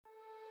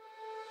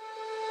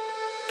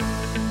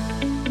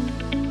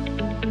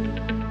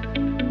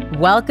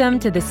Welcome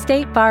to the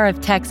State Bar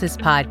of Texas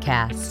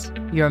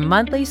podcast, your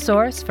monthly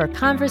source for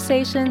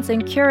conversations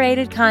and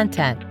curated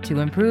content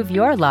to improve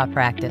your law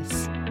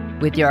practice.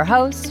 With your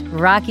host,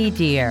 Rocky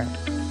Deer.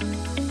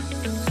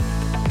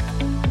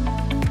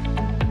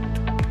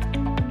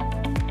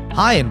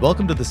 Hi, and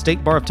welcome to the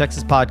State Bar of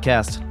Texas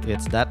podcast.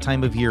 It's that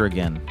time of year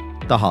again,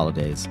 the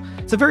holidays.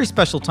 It's a very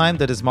special time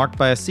that is marked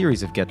by a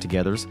series of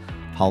get-togethers,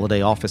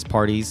 holiday office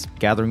parties,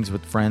 gatherings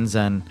with friends,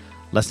 and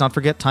let's not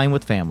forget time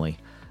with family.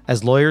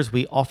 As lawyers,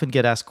 we often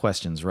get asked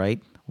questions,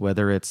 right?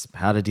 Whether it's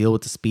how to deal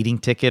with a speeding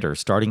ticket or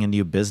starting a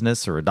new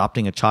business or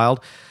adopting a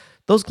child,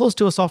 those close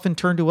to us often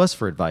turn to us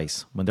for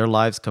advice when their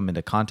lives come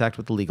into contact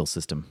with the legal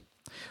system.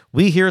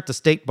 We here at the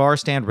State Bar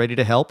stand ready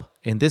to help.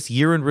 In this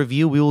year in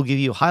review, we will give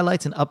you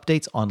highlights and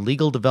updates on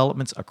legal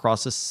developments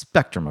across a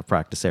spectrum of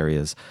practice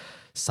areas: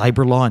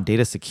 cyber law and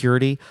data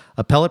security,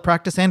 appellate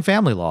practice, and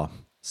family law.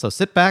 So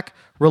sit back,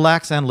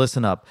 relax, and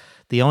listen up.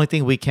 The only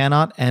thing we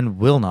cannot and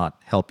will not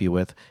help you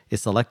with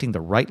is selecting the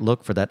right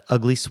look for that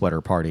ugly sweater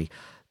party.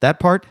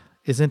 That part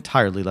is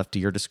entirely left to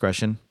your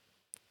discretion,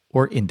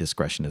 or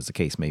indiscretion as the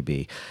case may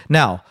be.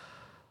 Now,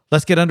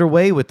 let's get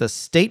underway with the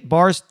State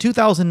Bar's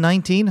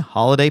 2019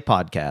 Holiday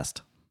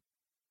Podcast.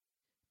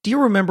 Do you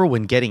remember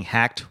when getting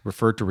hacked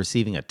referred to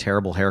receiving a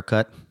terrible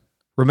haircut?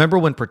 Remember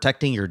when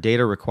protecting your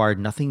data required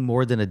nothing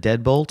more than a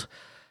deadbolt?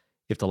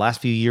 If the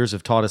last few years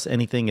have taught us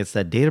anything, it's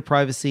that data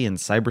privacy and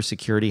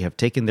cybersecurity have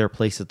taken their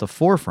place at the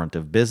forefront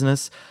of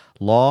business,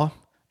 law,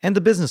 and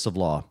the business of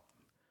law.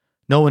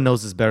 No one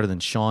knows this better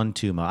than Sean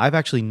Tuma. I've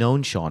actually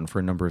known Sean for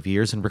a number of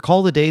years and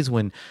recall the days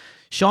when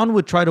Sean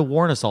would try to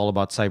warn us all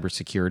about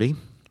cybersecurity.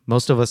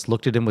 Most of us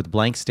looked at him with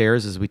blank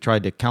stares as we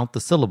tried to count the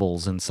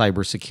syllables in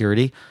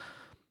cybersecurity.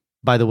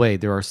 By the way,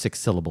 there are 6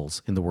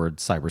 syllables in the word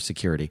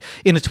cybersecurity.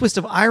 In a twist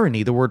of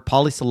irony, the word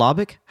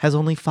polysyllabic has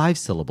only 5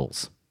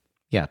 syllables.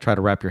 Yeah, try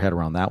to wrap your head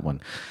around that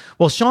one.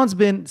 Well, Sean's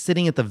been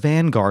sitting at the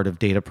vanguard of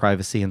data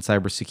privacy and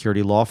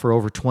cybersecurity law for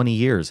over 20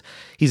 years.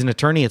 He's an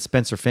attorney at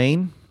Spencer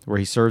Fane, where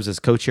he serves as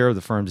co-chair of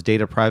the firm's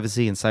data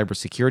privacy and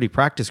cybersecurity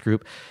practice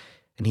group,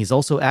 and he's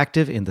also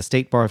active in the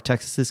State Bar of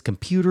Texas's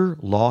computer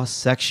law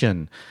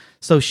section.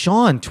 So,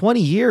 Sean,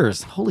 20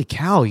 years. Holy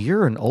cow,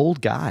 you're an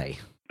old guy.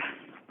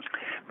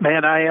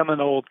 Man, I am an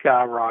old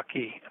guy,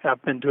 Rocky.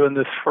 I've been doing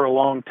this for a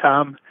long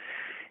time.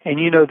 And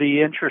you know,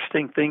 the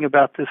interesting thing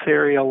about this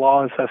area of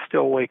law is I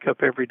still wake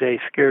up every day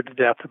scared to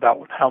death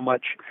about how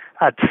much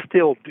I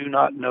still do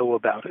not know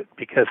about it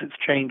because it's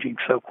changing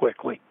so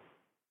quickly.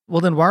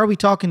 Well, then why are we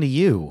talking to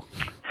you?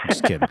 I'm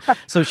just kidding.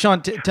 So,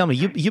 Sean, tell me,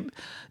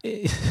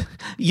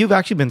 you've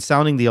actually been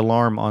sounding the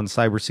alarm on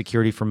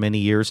cybersecurity for many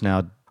years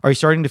now. Are you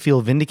starting to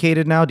feel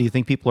vindicated now? Do you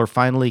think people are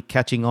finally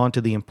catching on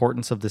to the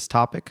importance of this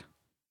topic?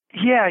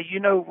 Yeah, you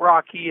know,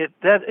 Rocky,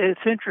 it's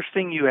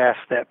interesting you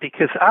asked that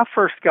because I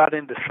first got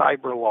into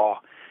cyber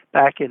law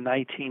back in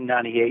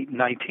 1998 and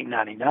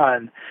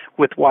 1999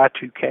 with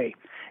Y2K.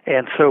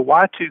 And so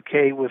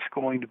Y2K was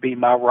going to be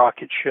my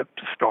rocket ship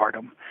to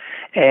stardom.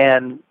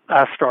 And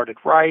I started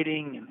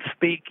writing and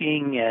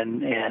speaking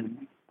and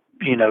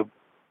you know,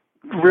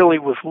 really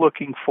was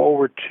looking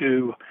forward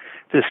to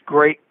this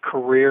great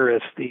career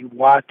as the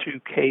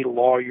Y2K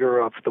lawyer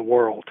of the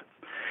world.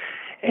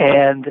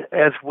 And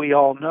as we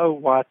all know,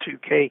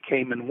 Y2K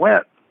came and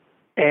went,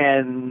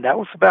 and that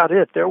was about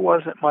it. There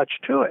wasn't much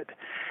to it.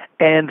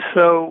 And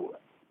so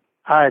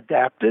I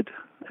adapted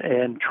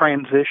and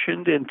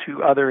transitioned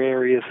into other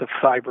areas of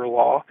cyber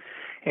law,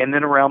 and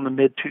then around the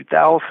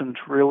mid-2000s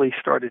really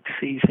started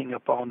seizing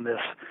upon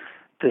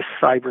this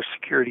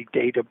cybersecurity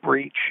data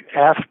breach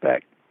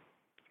aspect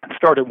and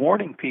started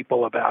warning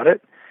people about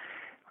it.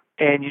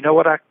 And you know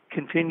what I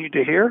continued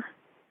to hear?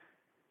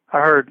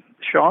 I heard,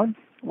 Sean,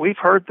 we've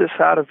heard this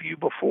out of you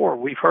before.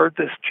 We've heard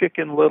this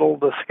Chicken Little,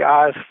 the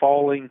sky is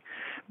falling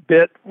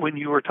bit when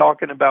you were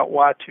talking about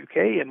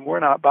Y2K, and we're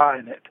not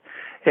buying it.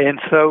 And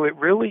so it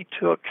really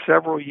took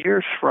several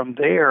years from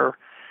there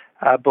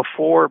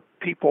before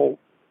people,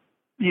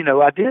 you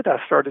know, I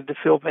started to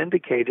feel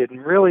vindicated.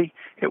 And really,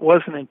 it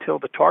wasn't until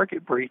the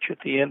Target breach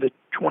at the end of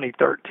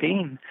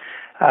 2013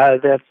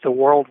 that the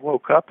world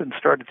woke up and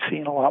started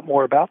seeing a lot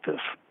more about this.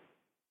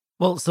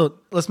 Well, so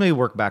let's maybe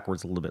work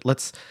backwards a little bit.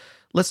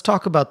 Let's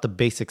talk about the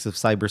basics of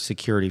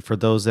cybersecurity for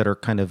those that are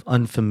kind of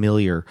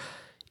unfamiliar.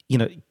 You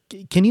know,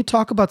 can you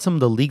talk about some of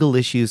the legal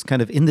issues kind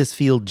of in this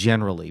field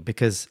generally?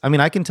 Because, I mean,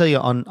 I can tell you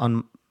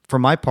for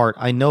my part,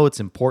 I know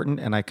it's important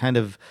and I kind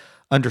of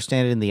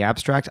understand it in the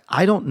abstract.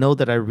 I don't know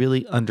that I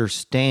really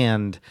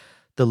understand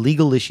the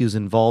legal issues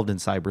involved in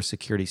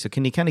cybersecurity. So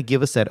can you kind of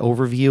give us that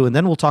overview? And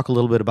then we'll talk a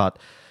little bit about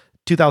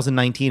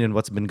 2019 and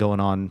what's been going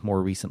on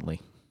more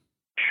recently.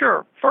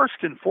 Sure. First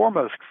and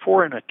foremost,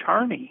 for an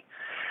attorney,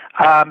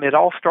 it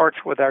all starts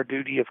with our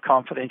duty of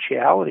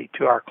confidentiality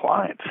to our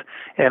clients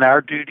and our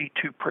duty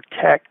to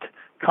protect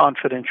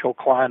confidential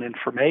client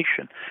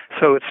information.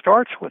 So it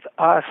starts with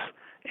us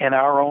and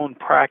our own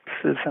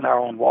practices and our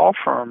own law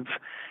firms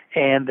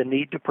and the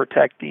need to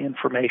protect the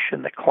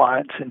information that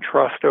clients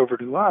entrust over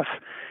to us.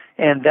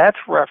 And that's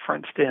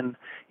referenced in,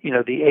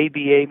 the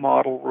ABA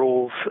model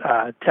rules,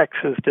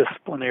 Texas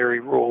disciplinary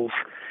rules,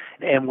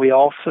 and we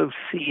also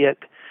see it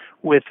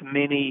with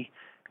many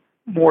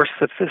more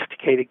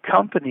sophisticated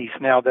companies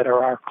now that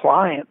are our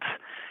clients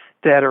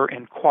that are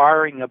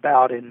inquiring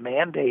about and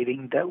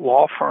mandating that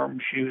law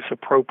firms use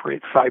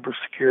appropriate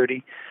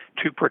cybersecurity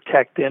to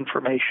protect the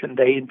information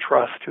they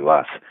entrust to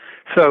us.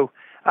 So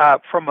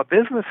from a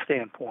business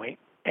standpoint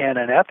and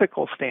an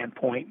ethical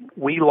standpoint,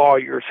 we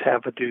lawyers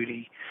have a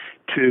duty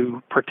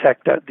to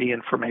protect the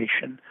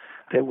information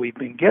that we've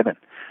been given.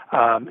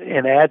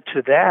 And add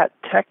to that,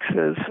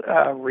 Texas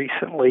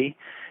recently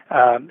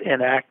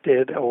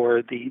enacted,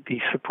 or the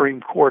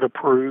Supreme Court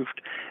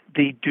approved,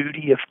 the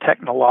duty of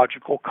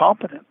technological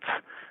competence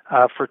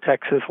for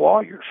Texas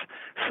lawyers.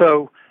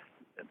 So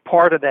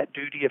part of that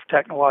duty of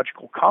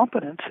technological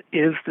competence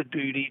is the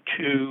duty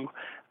to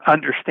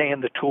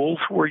understand the tools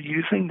we're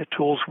using, the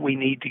tools we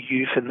need to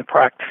use in the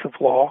practice of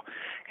law,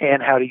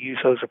 and how to use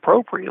those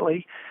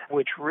appropriately,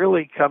 which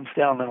really comes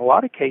down in a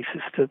lot of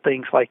cases to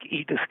things like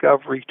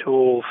e-discovery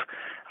tools,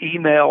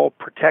 email,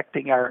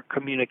 protecting our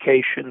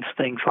communications,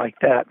 things like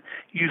that,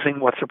 using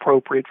what's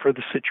appropriate for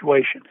the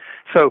situation.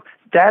 So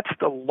that's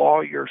the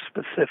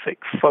lawyer-specific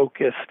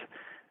focused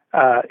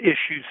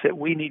issues that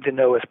we need to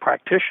know as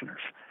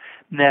practitioners.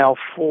 Now,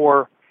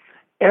 for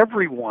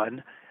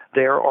everyone,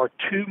 there are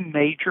two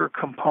major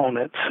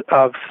components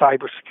of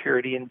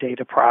cybersecurity and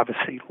data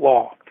privacy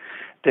law.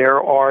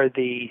 There are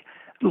the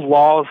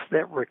laws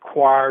that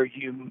require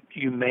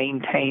you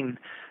maintain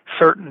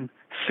certain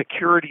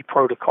security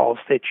protocols,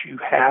 that you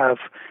have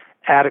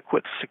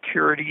adequate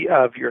security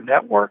of your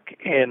network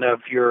and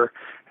of your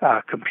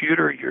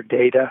computer, your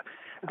data.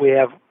 We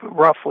have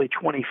roughly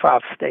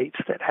 25 states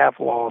that have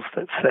laws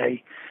that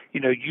say,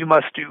 you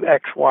must do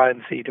X, Y,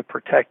 and Z to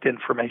protect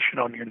information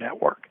on your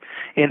network.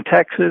 In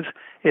Texas,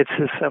 it's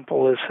as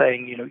simple as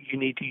saying, you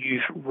need to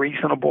use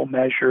reasonable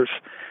measures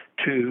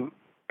to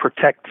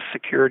protect the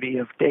security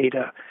of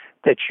data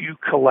that you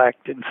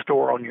collect and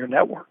store on your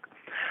network.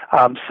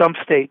 Some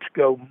states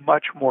go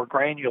much more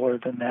granular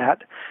than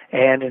that,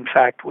 and in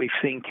fact, we've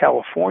seen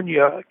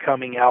California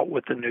coming out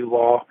with a new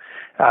law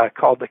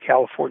called the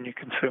California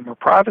Consumer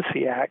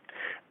Privacy Act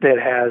that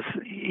has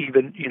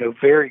even,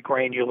 very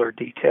granular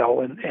detail,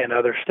 and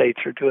other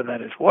states are doing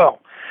that as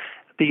well.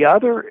 The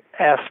other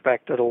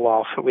aspect of the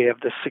law, so we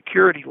have the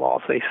security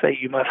laws. They say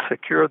you must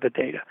secure the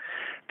data.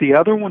 The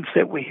other ones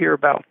that we hear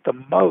about the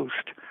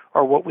most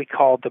are what we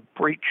call the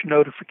breach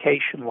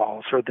notification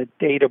laws, or the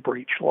data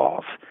breach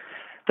laws.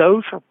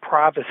 Those are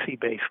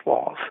privacy-based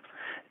laws,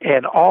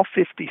 and all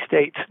 50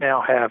 states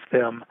now have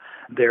them.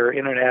 There are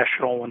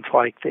international ones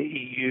like the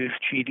EU's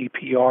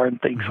GDPR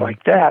and things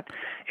like that.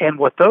 And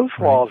what those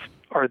laws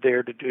are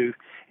there to do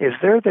is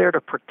they're there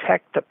to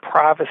protect the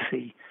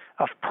privacy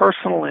of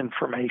personal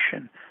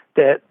information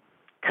that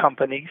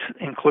companies,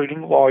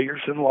 including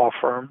lawyers and law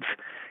firms,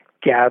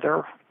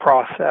 gather,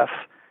 process,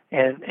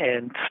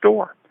 and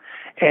store.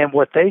 And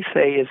what they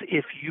say is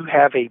if you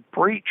have a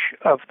breach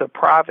of the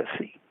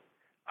privacy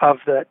of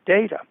that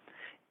data,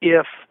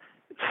 if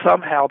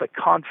somehow the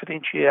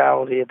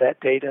confidentiality of that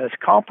data is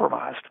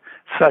compromised,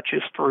 such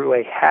as through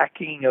a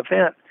hacking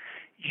event,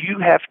 you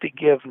have to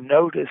give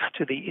notice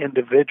to the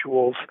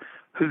individuals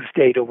whose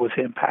data was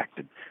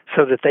impacted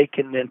so that they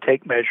can then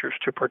take measures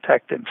to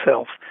protect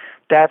themselves.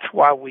 That's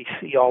why we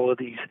see all of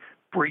these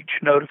breach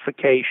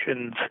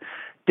notifications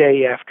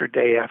day after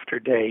day after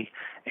day,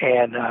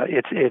 and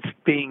it's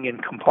being in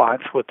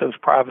compliance with those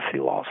privacy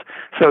laws.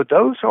 So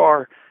those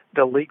are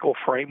the legal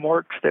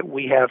frameworks that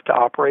we have to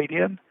operate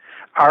in.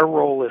 Our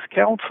role as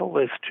counsel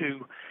is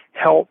to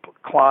help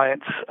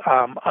clients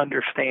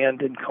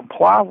understand and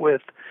comply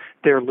with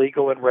their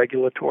legal and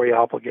regulatory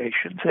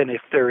obligations. And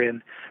if they're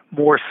in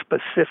more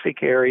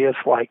specific areas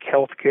like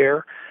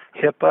healthcare,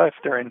 HIPAA, if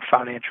they're in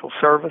financial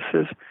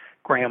services,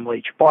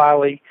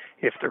 Gramm-Leach-Bliley,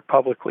 if they're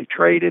publicly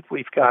traded,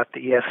 we've got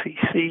the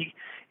SEC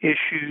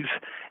issues.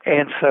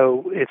 And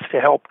so it's to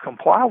help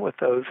comply with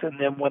those. And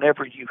then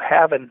whenever you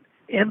have an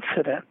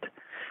incident,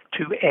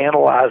 to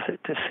analyze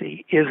it to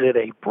see, is it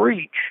a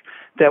breach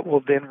that will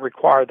then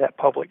require that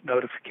public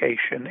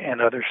notification and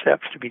other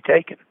steps to be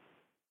taken.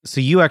 So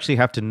you actually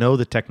have to know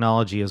the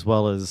technology as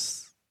well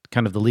as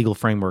kind of the legal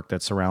framework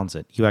that surrounds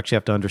it. You actually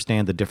have to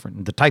understand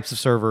the types of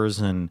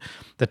servers and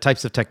the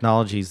types of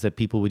technologies that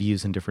people would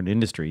use in different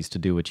industries to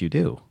do what you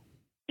do.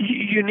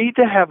 You need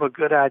to have a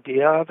good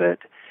idea of it,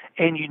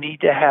 and you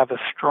need to have a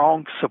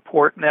strong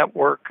support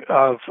network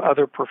of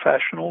other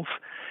professionals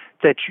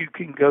that you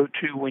can go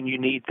to when you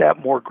need that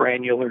more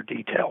granular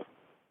detail.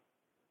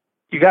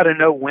 You got to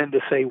know when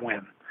to say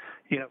when.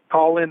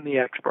 Call in the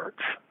experts.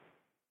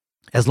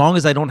 As long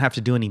as I don't have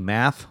to do any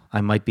math,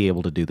 I might be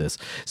able to do this.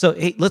 So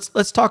hey,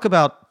 let's talk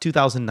about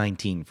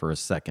 2019 for a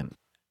second.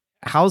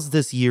 How's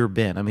this year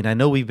been? I mean, I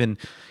know we've been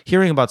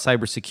hearing about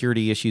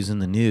cybersecurity issues in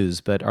the news,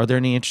 but are there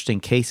any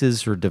interesting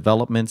cases or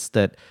developments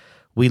that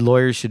we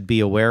lawyers should be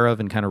aware of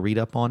and kind of read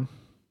up on?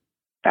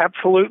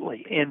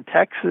 Absolutely. In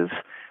Texas,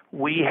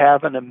 we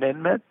have an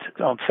amendment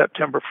on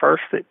September 1st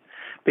that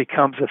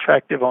becomes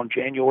effective on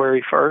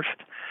January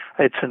 1st.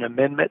 It's an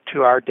amendment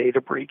to our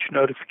data breach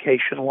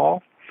notification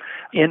law.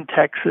 In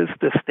Texas,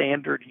 the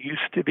standard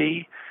used to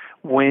be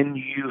when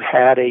you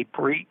had a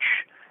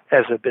breach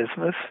as a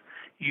business,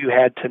 you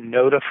had to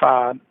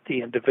notify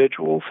the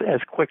individuals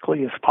as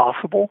quickly as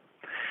possible.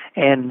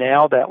 And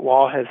now that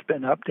law has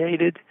been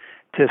updated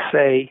to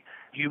say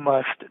you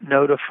must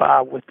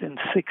notify within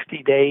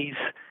 60 days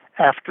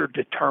after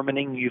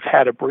determining you've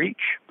had a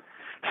breach.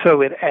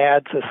 So it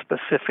adds a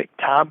specific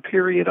time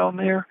period on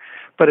there,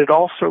 but it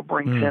also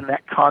brings in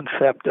that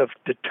concept of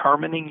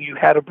determining you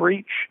had a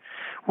breach,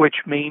 which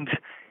means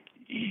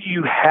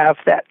you have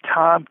that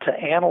time to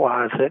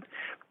analyze it,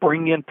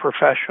 bring in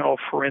professional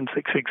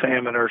forensics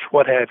examiners,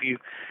 what have you,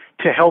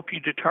 to help you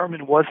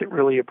determine was it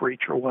really a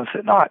breach or was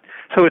it not.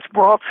 So it's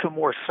brought some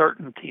more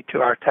certainty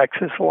to our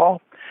Texas law,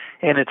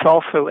 and it's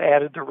also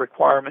added the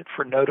requirement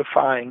for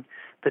notifying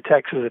the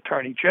Texas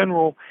Attorney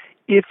General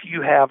if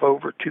you have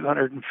over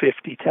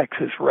 250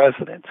 Texas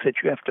residents that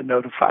you have to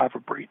notify of a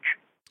breach.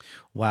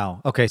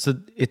 Wow. Okay, so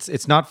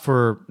it's not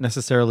for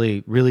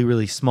necessarily really,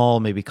 really small,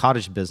 maybe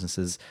cottage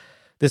businesses.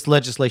 This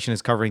legislation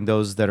is covering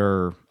those that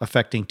are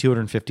affecting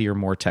 250 or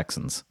more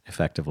Texans,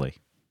 effectively.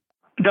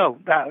 No.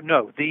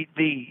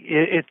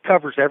 It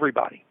covers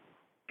everybody.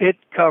 It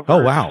covers.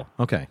 Oh, wow.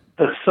 Okay.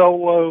 The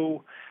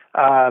solo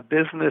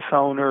business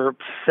owner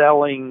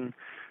selling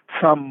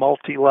some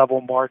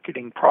multi-level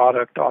marketing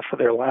product off of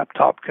their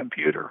laptop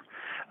computer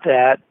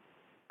that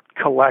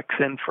collects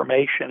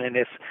information, and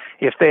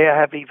if they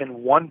have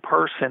even one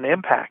person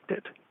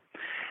impacted,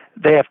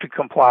 they have to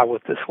comply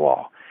with this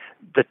law.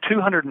 The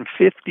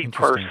 250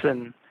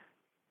 person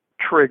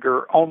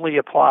trigger only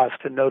applies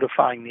to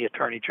notifying the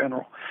Attorney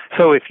General.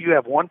 So if you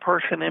have one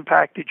person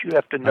impacted, you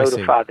have to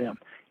notify them,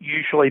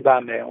 usually by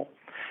mail.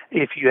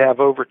 If you have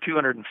over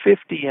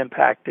 250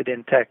 impacted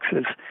in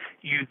Texas,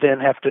 you then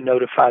have to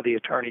notify the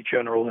Attorney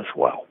General as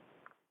well.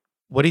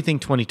 What do you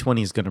think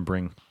 2020 is going to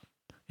bring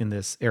in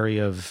this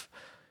area of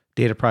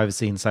data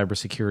privacy and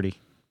cybersecurity?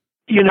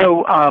 In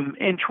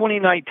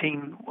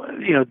 2019,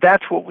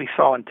 that's what we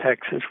saw in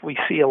Texas. We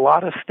see a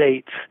lot of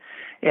states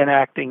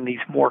enacting these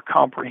more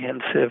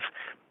comprehensive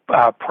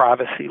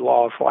privacy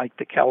laws like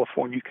the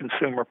California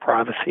Consumer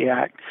Privacy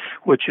Act,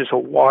 which is a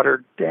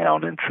watered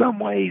down in some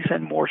ways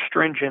and more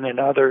stringent in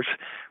others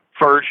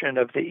version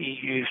of the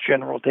EU's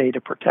General Data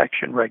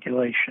Protection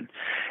Regulation.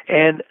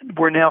 And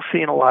we're now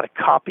seeing a lot of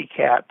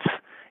copycats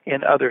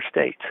in other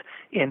states.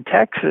 In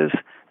Texas,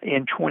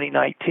 in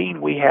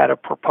 2019, we had a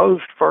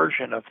proposed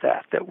version of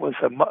that was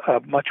a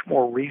much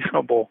more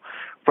reasonable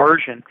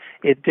version.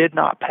 It did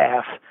not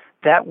pass.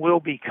 That will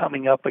be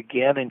coming up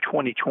again in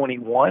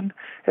 2021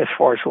 as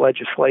far as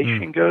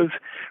legislation goes.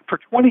 For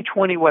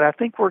 2020, what I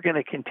think we're going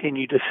to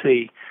continue to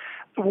see,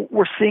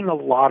 we're seeing a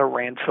lot of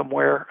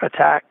ransomware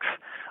attacks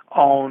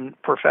on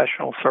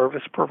professional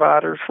service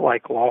providers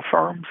like law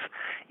firms.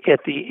 At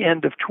the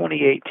end of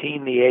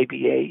 2018, the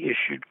ABA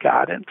issued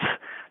guidance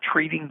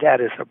treating that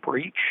as a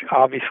breach.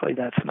 Obviously,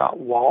 that's not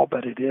law,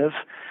 but it is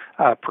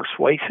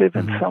persuasive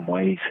in some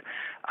ways.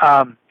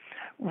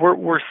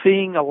 We're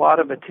seeing a lot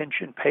of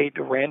attention paid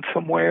to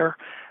ransomware.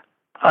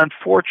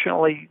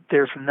 Unfortunately,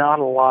 there's not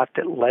a lot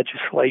that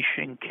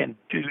legislation can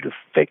do to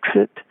fix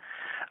it,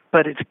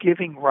 but it's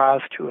giving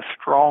rise to a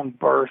strong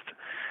birth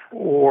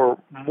or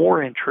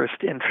more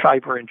interest in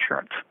cyber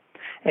insurance.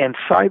 And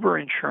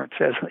cyber insurance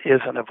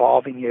is an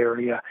evolving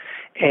area.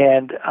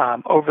 And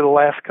over the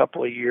last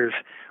couple of years,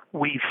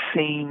 we've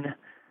seen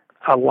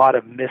a lot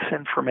of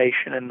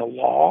misinformation in the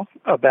law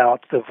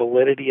about the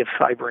validity of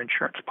cyber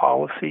insurance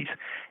policies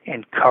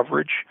and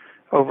coverage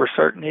over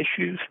certain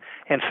issues.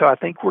 And so I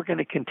think we're going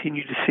to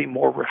continue to see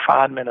more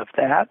refinement of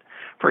that.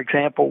 For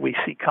example, we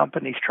see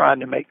companies trying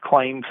to make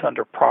claims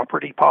under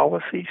property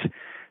policies,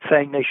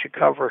 saying they should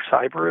cover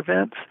cyber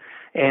events.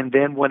 And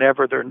then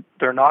whenever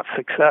they're not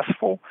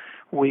successful,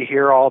 we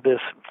hear all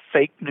this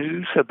fake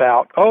news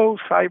about,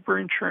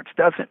 cyber insurance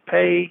doesn't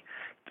pay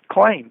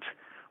claims.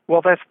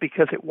 Well, that's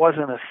because it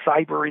wasn't a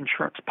cyber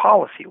insurance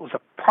policy. It was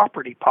a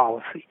property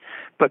policy.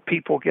 But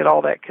people get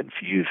all that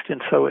confused,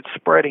 and so it's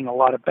spreading a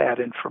lot of bad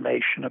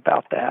information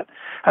about that.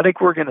 I think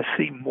we're going to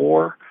see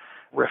more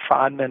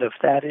refinement of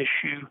that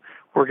issue.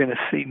 We're going to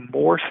see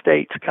more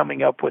states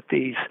coming up with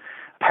these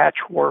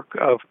patchwork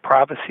of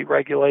privacy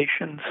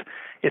regulations.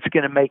 It's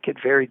going to make it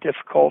very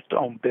difficult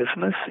on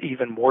business,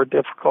 even more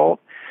difficult,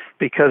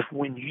 because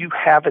when you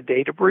have a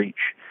data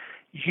breach,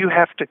 you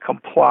have to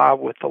comply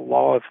with the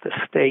law of the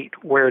state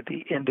where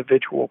the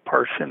individual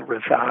person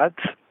resides.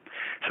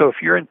 So if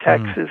you're in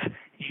Texas,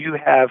 you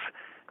have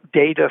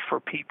data for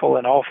people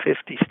in all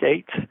 50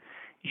 states.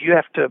 You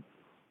have to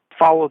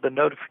follow the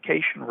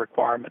notification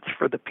requirements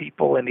for the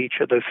people in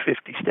each of those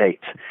 50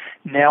 states.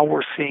 Now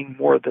we're seeing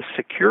more of the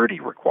security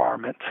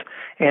requirements,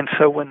 and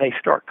so when they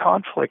start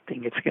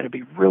conflicting, it's going to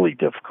be really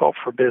difficult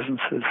for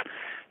businesses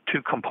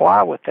to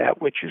comply with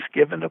that, which is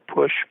given a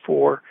push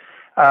for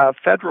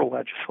federal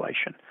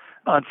legislation.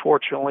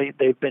 unfortunately,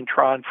 they've been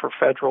trying for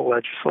federal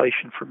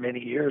legislation for many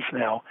years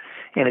now,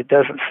 and it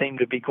doesn't seem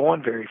to be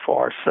going very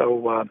far.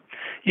 So,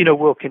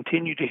 we'll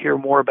continue to hear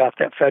more about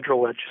that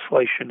federal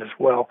legislation as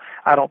well.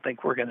 I don't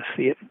think we're going to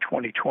see it in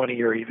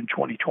 2020 or even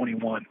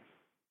 2021.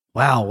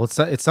 Wow. Well,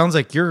 it sounds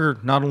like you're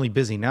not only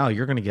busy now,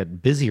 you're going to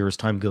get busier as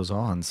time goes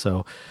on.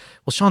 So,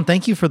 well, Sean,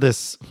 thank you for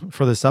this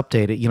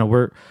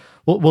update.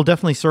 We'll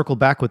definitely circle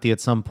back with you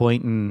at some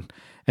point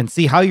and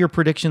see how your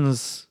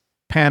predictions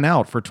pan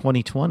out for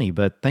 2020.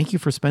 But thank you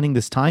for spending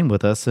this time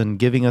with us and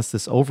giving us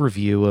this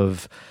overview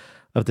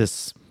of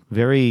this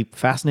very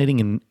fascinating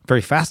and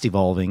very fast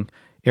evolving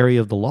area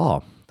of the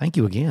law. Thank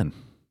you again.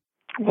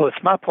 Well,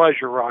 it's my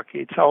pleasure, Rocky.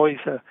 It's always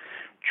a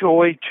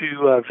joy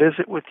to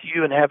visit with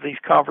you and have these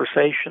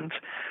conversations.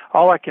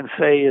 All I can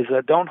say is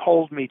don't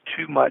hold me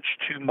too much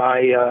to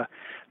my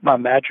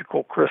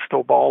magical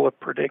crystal ball of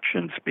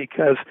predictions,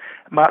 because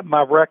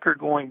my record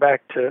going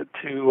back to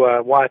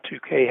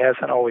Y2K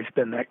hasn't always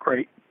been that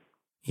great.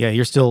 Yeah,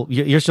 you're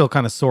still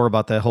kind of sore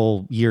about that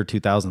whole year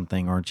 2000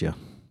 thing, aren't you?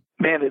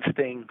 Man, it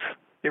stings.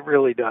 It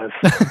really does.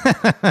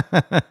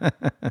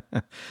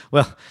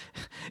 Well,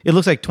 it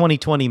looks like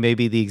 2020 may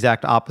be the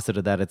exact opposite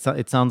of that.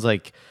 It sounds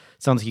like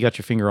you got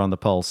your finger on the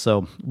pulse.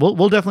 So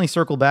we'll definitely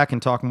circle back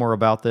and talk more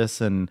about this,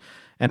 and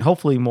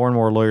hopefully more and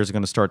more lawyers are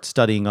going to start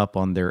studying up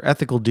on their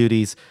ethical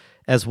duties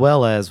as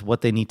well as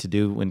what they need to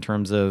do in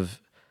terms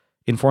of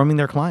informing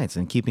their clients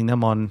and keeping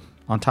them on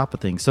top of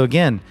things. So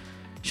again,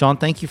 Sean,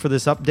 thank you for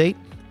this update,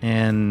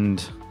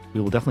 and we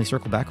will definitely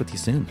circle back with you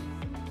soon.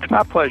 It's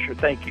my pleasure.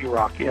 Thank you,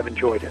 Rocky. I've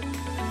enjoyed it.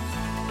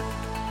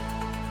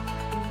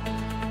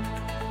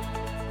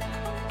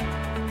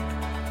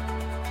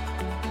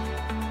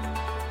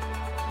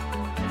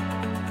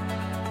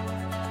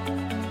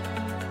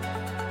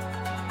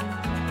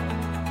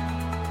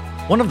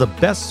 One of the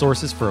best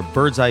sources for a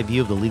bird's eye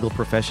view of the legal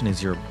profession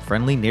is your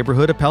friendly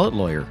neighborhood appellate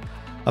lawyer.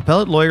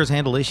 Appellate lawyers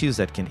handle issues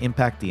that can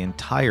impact the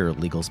entire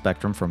legal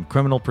spectrum, from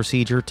criminal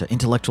procedure to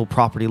intellectual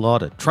property law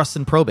to trust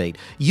and probate,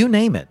 you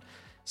name it.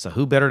 So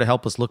who better to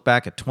help us look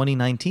back at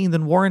 2019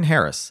 than Warren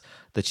Harris,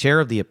 the chair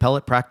of the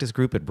appellate practice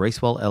group at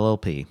Bracewell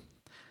LLP.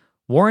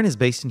 Warren is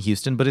based in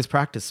Houston, but his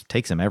practice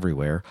takes him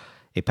everywhere.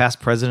 A past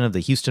president of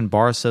the Houston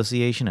Bar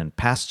Association and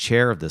past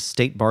chair of the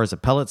State Bar's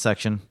appellate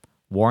section,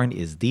 Warren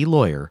is the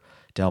lawyer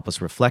to help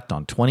us reflect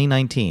on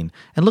 2019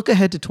 and look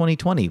ahead to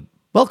 2020.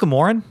 Welcome,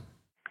 Warren.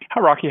 Hi,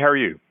 Rocky. How are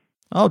you?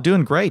 Oh,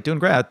 doing great.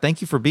 Thank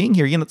you for being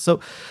here. So,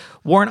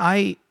 Warren,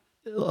 a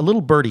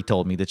little birdie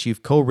told me that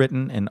you've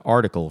co-written an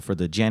article for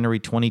the January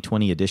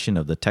 2020 edition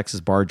of the Texas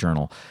Bar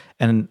Journal.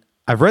 And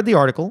I've read the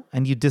article,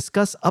 and you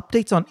discuss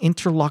updates on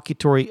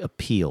interlocutory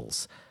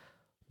appeals.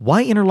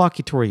 Why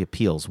interlocutory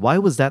appeals? Why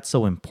was that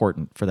so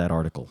important for that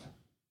article?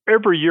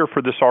 Every year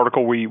for this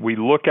article, we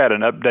look at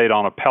an update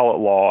on appellate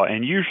law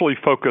and usually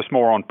focus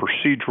more on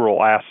procedural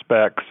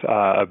aspects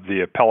of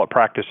the appellate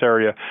practice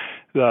area.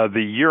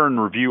 The year in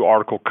review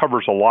article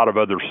covers a lot of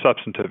other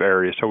substantive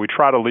areas, so we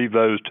try to leave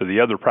those to the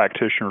other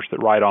practitioners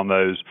that write on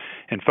those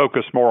and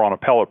focus more on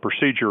appellate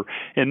procedure.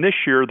 And this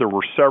year, there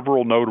were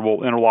several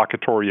notable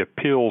interlocutory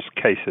appeals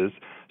cases,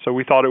 so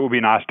we thought it would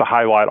be nice to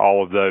highlight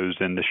all of those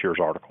in this year's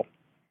article.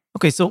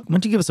 Okay, so why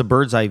don't you give us a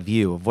bird's eye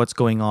view of what's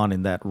going on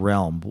in that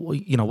realm?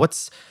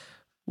 What's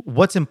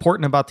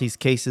important about these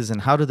cases,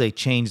 and how do they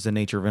change the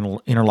nature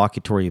of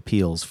interlocutory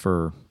appeals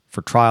for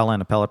trial and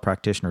appellate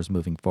practitioners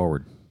moving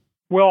forward?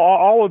 Well,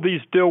 all of these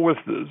deal with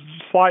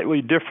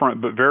slightly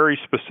different but very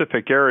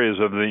specific areas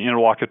of the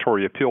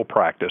interlocutory appeal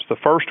practice. The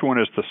first one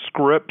is the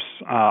Scripps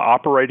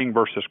Operating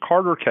versus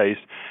Carter case,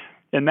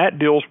 and that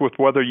deals with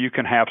whether you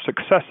can have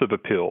successive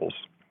appeals.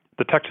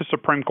 The Texas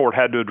Supreme Court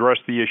had to address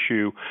the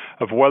issue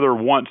of whether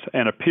once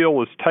an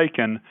appeal is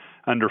taken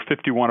under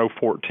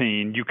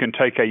 51014, you can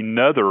take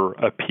another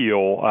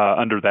appeal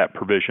under that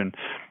provision.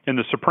 And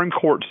the Supreme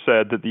Court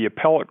said that the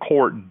appellate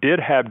court did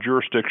have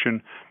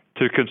jurisdiction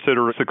to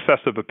consider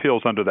successive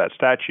appeals under that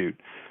statute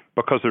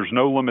because there's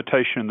no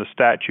limitation in the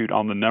statute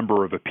on the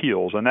number of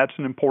appeals. And that's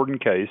an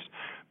important case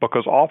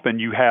because often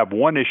you have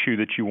one issue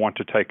that you want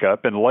to take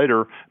up and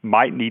later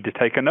might need to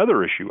take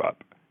another issue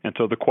up. And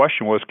so the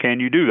question was, can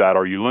you do that?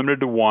 Are you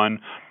limited to one,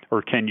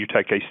 or can you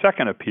take a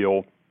second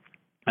appeal?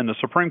 And the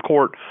Supreme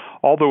Court,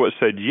 although it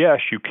said yes,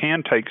 you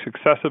can take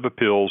successive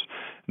appeals,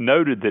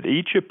 noted that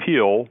each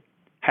appeal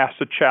has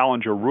to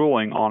challenge a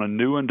ruling on a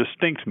new and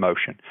distinct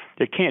motion.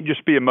 It can't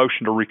just be a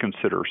motion to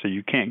reconsider, so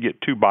you can't get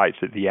two bites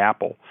at the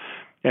apple.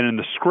 And in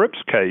the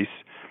Scripps case,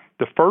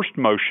 the first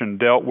motion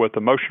dealt with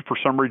a motion for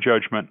summary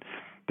judgment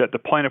that the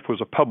plaintiff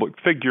was a public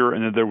figure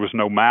and that there was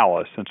no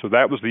malice. And so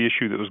that was the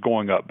issue that was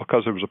going up.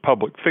 Because there was a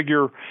public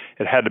figure,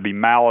 it had to be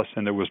malice,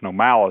 and there was no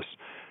malice.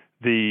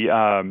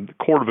 The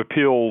Court of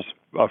Appeals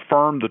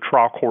affirmed the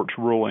trial court's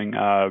ruling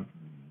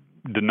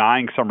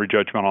denying summary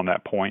judgment on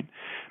that point.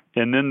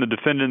 And then the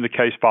defendant in the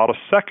case filed a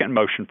second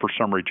motion for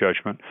summary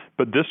judgment,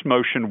 but this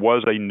motion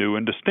was a new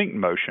and distinct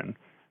motion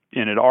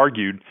and it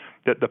argued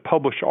that the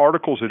published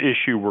articles at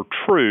issue were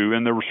true,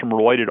 and there were some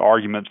related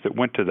arguments that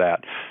went to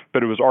that.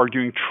 But it was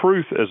arguing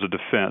truth as a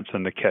defense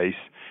in the case,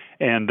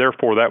 and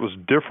therefore that was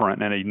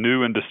different and a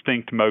new and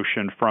distinct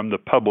motion from the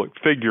public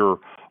figure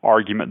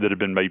argument that had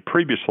been made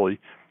previously.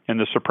 And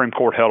the Supreme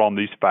Court held on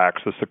these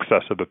facts, the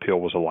successive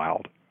appeal was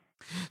allowed.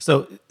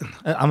 So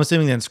I'm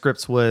assuming then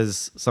Scripps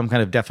was some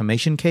kind of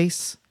defamation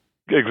case?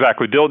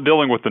 Exactly,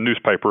 dealing with the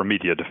newspaper or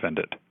media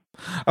defendant.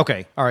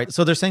 Okay, all right.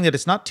 So they're saying that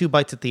it's not two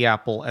bites at the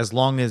apple as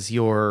long as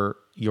you're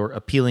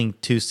appealing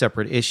two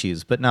separate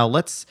issues. But now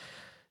let's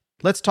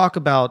talk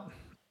about,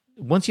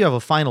 once you have a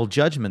final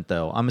judgment,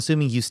 though, I'm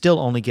assuming you still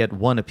only get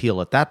one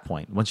appeal at that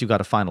point, once you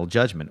got a final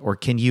judgment, or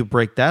can you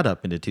break that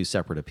up into two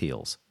separate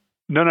appeals?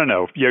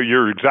 No.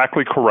 You're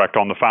exactly correct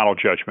on the final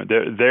judgment.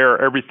 There,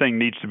 everything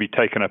needs to be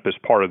taken up as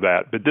part of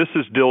that. But this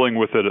is dealing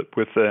with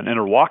an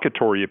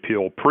interlocutory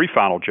appeal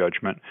pre-final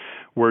judgment,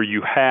 where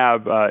you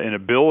have an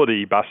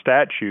ability by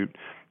statute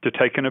to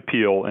take an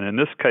appeal. And in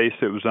this case,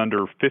 it was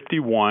under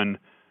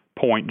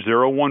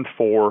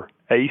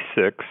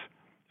 51.014A6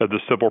 of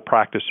the Civil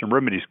Practice and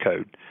Remedies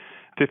Code.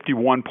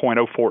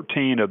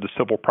 51.014 of the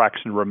Civil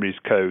Practice and Remedies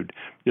Code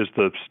is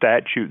the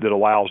statute that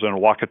allows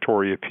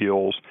interlocutory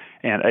appeals,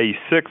 and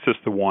A6 is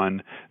the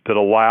one that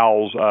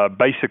allows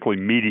basically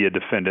media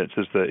defendants,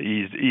 is the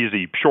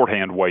easy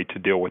shorthand way to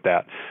deal with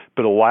that,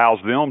 but allows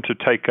them to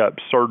take up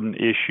certain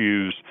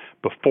issues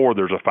before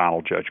there's a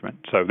final judgment.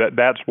 So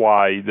that's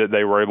why that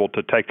they were able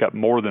to take up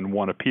more than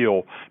one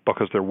appeal,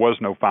 because there was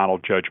no final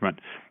judgment.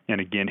 And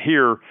again,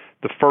 here,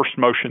 the first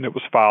motion that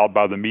was filed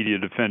by the media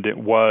defendant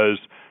was,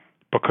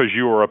 because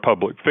you are a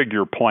public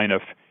figure,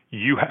 plaintiff,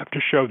 you have to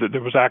show that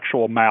there was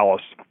actual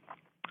malice.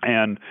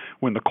 And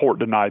when the court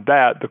denied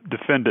that, the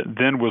defendant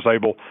then was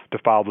able to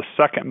file the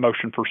second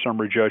motion for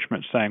summary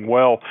judgment saying,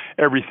 well,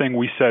 everything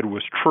we said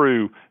was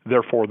true,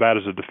 therefore that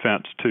is a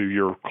defense to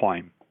your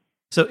claim.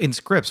 So in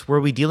Scripps, were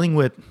we dealing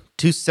with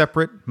two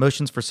separate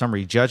motions for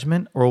summary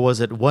judgment, or was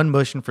it one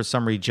motion for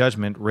summary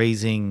judgment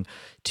raising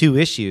two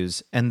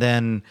issues, and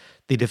then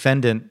the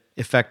defendant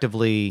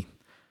effectively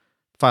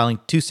filing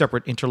two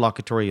separate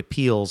interlocutory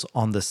appeals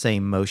on the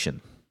same motion?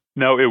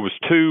 No, it was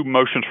two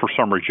motions for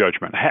summary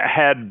judgment.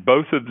 Had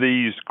both of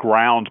these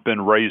grounds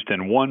been raised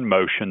in one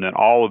motion, then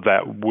all of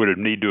that would have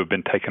needed to have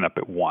been taken up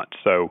at once.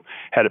 So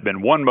had it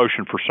been one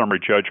motion for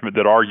summary judgment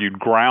that argued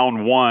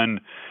ground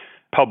one,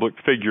 public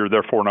figure,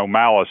 therefore no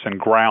malice, and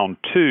ground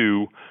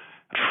two,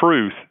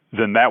 truth,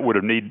 then that would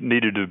have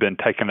needed to have been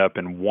taken up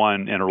in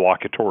one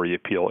interlocutory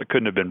appeal. It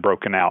couldn't have been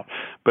broken out.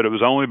 But it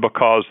was only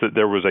because that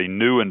there was a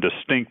new and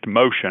distinct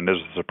motion, as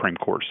the Supreme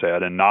Court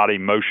said, and not a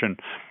motion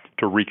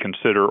to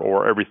reconsider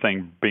or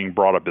everything being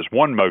brought up as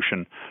one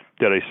motion,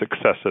 that a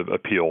successive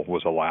appeal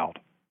was allowed.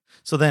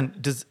 So then,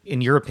 in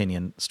your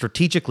opinion,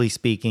 strategically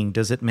speaking,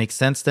 does it make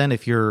sense then,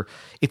 if you're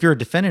a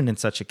defendant in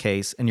such a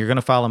case and you're going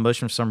to file a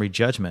motion for summary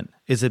judgment,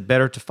 is it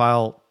better to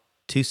file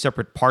two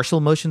separate partial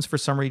motions for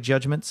summary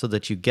judgment so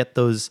that you get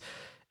those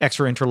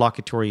extra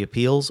interlocutory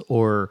appeals,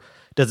 or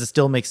does it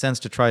still make sense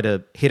to try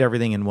to hit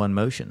everything in one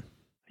motion?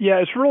 Yeah,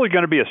 it's really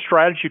going to be a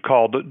strategy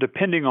call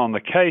depending on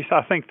the case.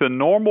 I think the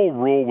normal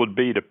rule would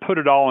be to put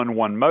it all in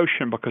one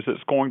motion, because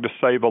it's going to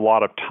save a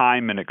lot of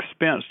time and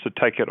expense to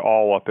take it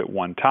all up at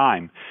one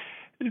time.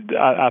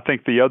 I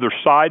think the other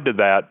side to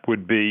that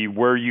would be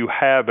where you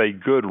have a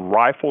good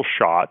rifle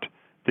shot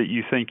that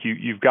you think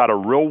you've got a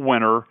real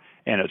winner,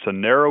 and it's a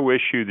narrow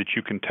issue that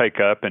you can take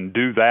up and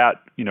do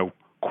that,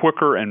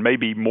 quicker and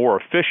maybe more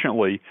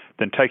efficiently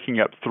than taking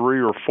up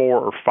 3 or 4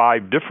 or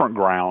 5 different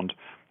grounds.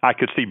 I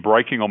could see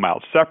breaking them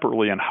out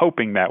separately and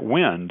hoping that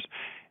wins.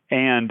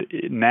 And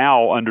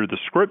now, under the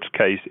Scripps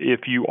case,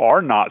 if you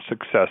are not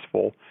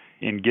successful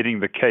in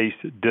getting the case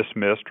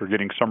dismissed or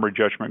getting summary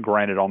judgment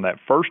granted on that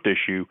first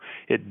issue,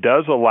 it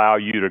does allow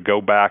you to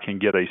go back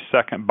and get a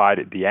second bite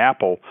at the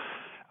apple,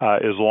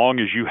 as long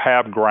as you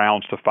have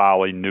grounds to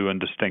file a new and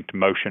distinct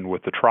motion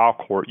with the trial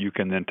court. You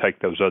can then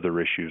take those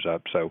other issues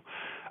up. So,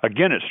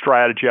 again, it's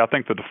strategy. I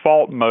think the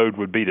default mode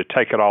would be to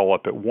take it all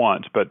up at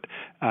once. But,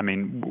 I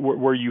mean,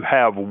 where you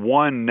have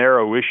one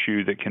narrow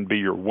issue that can be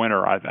your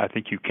winner, I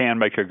think you can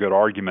make a good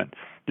argument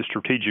that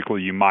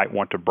strategically you might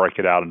want to break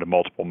it out into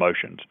multiple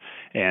motions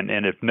and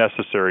if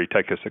necessary,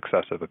 take a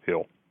successive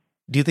appeal.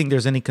 Do you think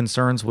there's any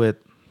concerns with,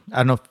 I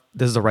don't know if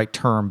this is the right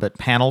term, but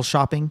panel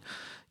shopping?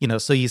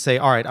 So you say,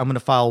 all right, I'm going to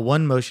file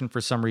one motion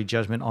for summary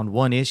judgment on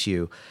one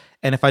issue,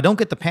 and if I don't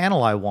get the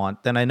panel I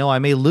want, then I know I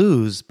may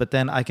lose, but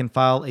then I can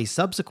file a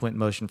subsequent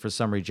motion for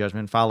summary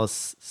judgment, file a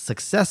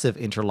successive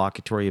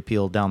interlocutory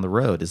appeal down the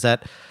road. Is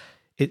that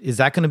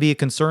going to be a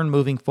concern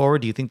moving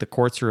forward? Do you think the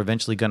courts are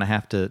eventually going to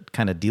have to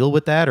kind of deal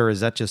with that, or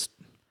is that just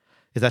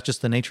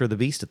the nature of the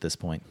beast at this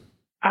point?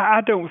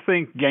 I don't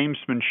think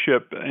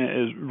gamesmanship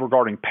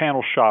regarding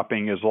panel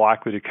shopping is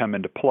likely to come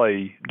into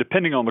play.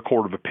 Depending on the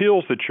court of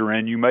appeals that you're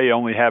in, you may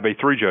only have a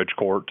 3-judge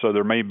court, so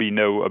there may be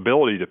no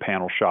ability to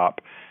panel shop.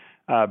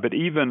 But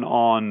even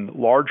on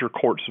larger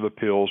courts of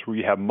appeals where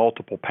you have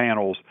multiple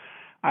panels,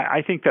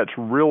 I think that's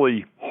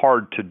really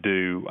hard to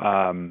do.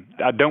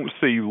 I don't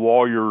see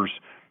lawyers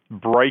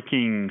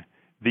breaking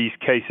these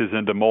cases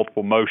into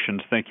multiple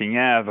motions, thinking,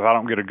 if I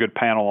don't get a good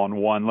panel on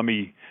one, let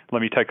me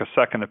take a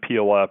second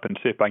appeal up and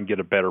see if I can get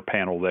a better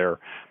panel there.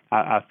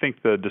 I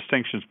think the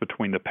distinctions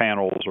between the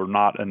panels are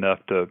not enough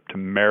to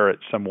merit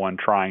someone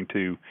trying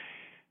to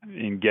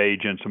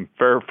engage in some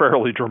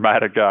fairly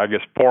dramatic,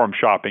 forum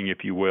shopping,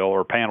 if you will,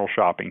 or panel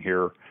shopping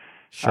here.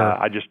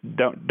 Sure. I just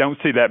don't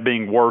see that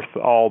being worth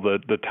all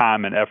the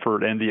time and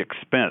effort and the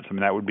expense. I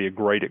mean, that would be a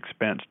great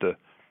expense to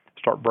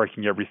start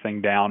breaking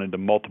everything down into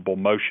multiple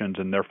motions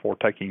and therefore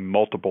taking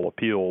multiple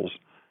appeals.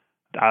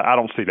 I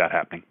don't see that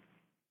happening.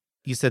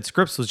 You said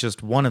Scripps was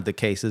just one of the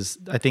cases.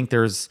 I think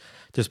there's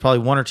probably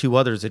one or two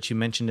others that you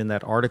mentioned in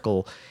that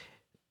article.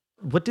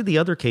 What did the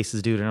other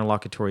cases do to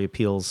interlocutory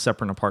appeals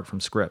separate and apart from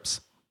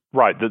Scripps?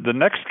 Right. The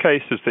next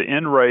case is the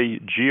NRA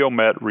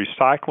Geomet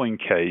recycling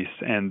case,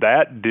 and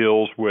that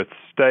deals with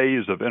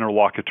stays of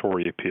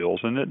interlocutory appeals.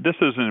 And this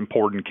is an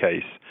important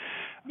case.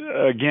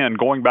 Again,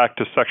 going back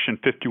to Section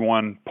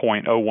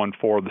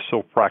 51.014 of the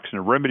Civil Practice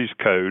and Remedies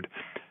Code,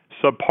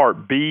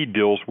 Subpart B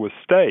deals with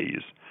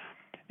stays.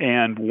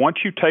 And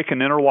once you take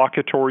an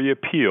interlocutory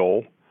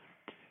appeal,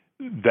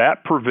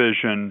 that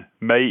provision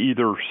may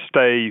either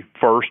stay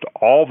first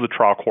all the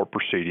trial court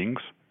proceedings,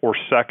 or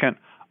second,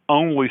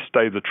 only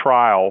stay the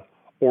trial,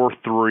 or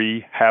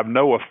three, have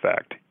no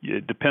effect.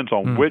 It depends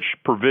on which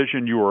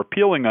provision you are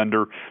appealing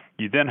under.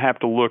 You then have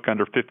to look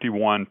under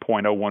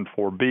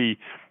 51.014B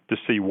to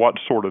see what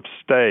sort of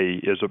stay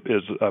is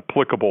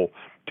applicable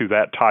to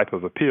that type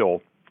of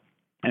appeal.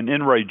 And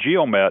NRA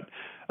Geomet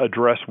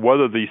addressed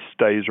whether these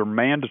stays are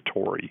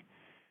mandatory.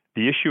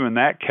 The issue in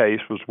that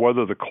case was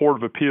whether the Court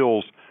of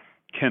Appeals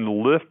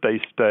can lift a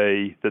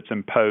stay that's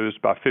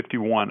imposed by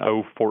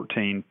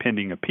 51.014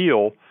 pending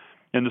appeal,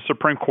 and the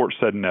Supreme Court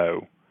said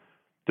no.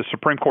 The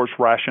Supreme Court's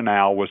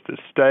rationale was that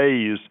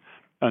stays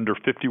under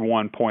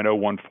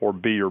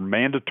 51.014B are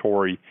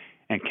mandatory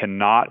and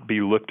cannot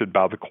be lifted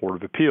by the Court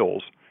of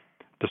Appeals.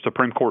 The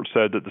Supreme Court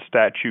said that the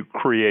statute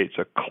creates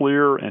a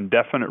clear and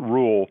definite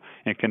rule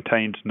and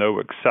contains no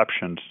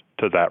exceptions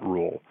to that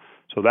rule.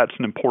 So that's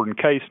an important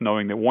case,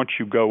 knowing that once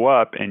you go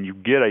up and you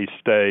get a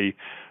stay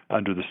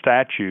under the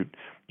statute,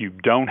 you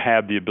don't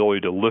have the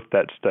ability to lift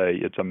that stay.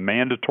 It's a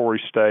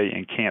mandatory stay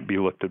and can't be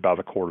lifted by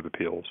the Court of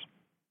Appeals.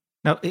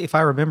 Now, if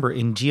I remember,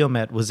 in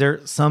Geomet, was there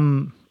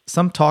some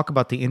talk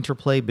about the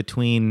interplay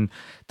between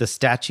the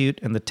statute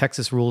and the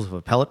Texas Rules of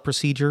Appellate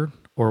Procedure,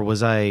 or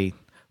was I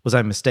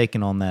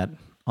mistaken on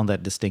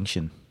that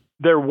distinction?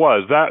 There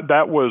was.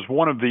 That was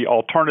one of the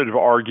alternative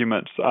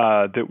arguments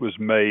that was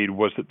made,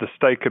 was that the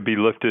stay could be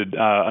lifted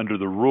under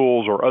the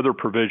rules, or other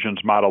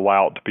provisions might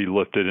allow it to be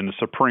lifted, and the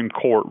Supreme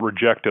Court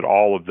rejected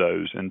all of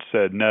those and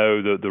said,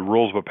 no, the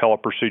rules of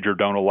appellate procedure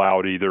don't allow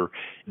it either.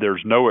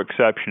 There's no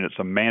exception. It's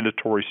a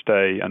mandatory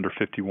stay under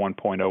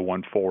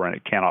 51.014, and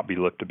it cannot be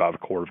lifted by the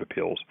Court of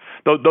Appeals.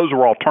 Those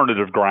were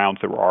alternative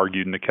grounds that were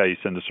argued in the case,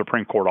 and the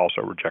Supreme Court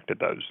also rejected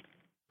those.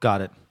 Got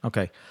it.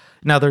 Okay.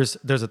 Now, there's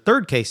a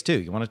third case,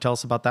 too. You want to tell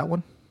us about that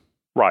one?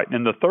 Right.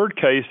 And the third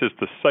case is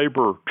the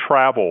Sabre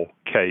Travel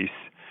case.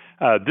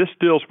 This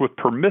deals with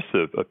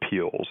permissive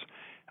appeals.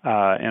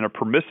 And a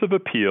permissive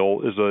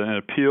appeal is an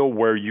appeal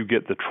where you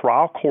get the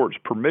trial court's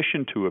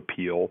permission to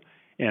appeal,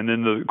 and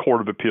then the Court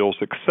of Appeals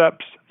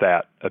accepts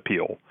that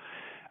appeal.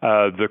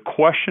 The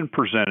question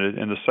presented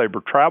in the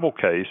Sabre Travel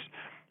case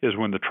is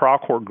when the trial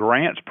court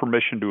grants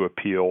permission to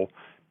appeal,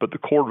 but the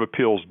Court of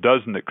Appeals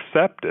doesn't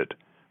accept it,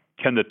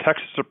 can the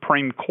Texas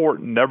Supreme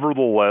Court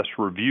nevertheless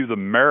review the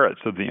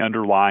merits of the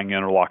underlying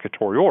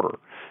interlocutory order?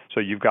 So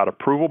you've got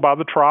approval by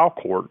the trial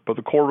court, but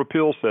the Court of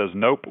Appeals says,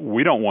 nope,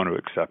 we don't want to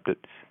accept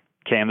it.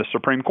 Can the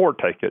Supreme Court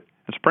take it?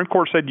 The Supreme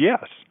Court said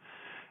yes.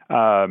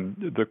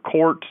 The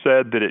court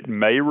said that it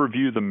may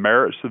review the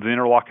merits of the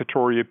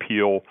interlocutory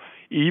appeal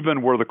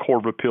even where the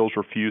Court of Appeals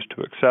refused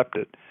to accept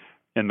it.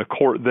 And the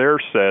court there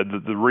said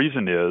that the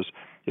reason is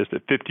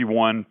that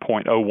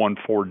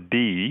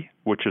 51.014D,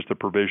 which is the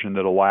provision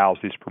that allows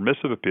these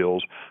permissive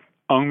appeals,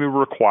 only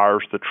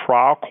requires the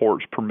trial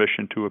court's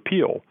permission to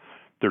appeal.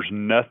 There's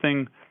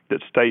nothing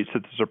that states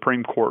that the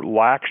Supreme Court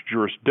lacks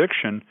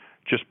jurisdiction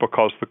just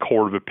because the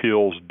Court of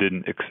Appeals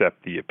didn't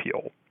accept the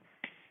appeal.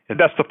 And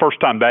that's the first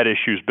time that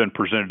issue has been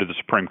presented to the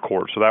Supreme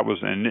Court. So that was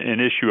an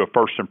issue of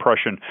first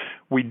impression.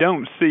 We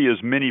don't see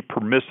as many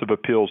permissive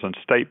appeals in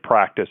state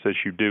practice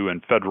as you do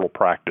in federal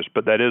practice,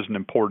 but that is an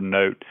important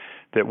note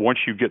that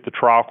once you get the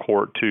trial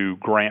court to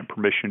grant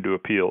permission to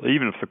appeal,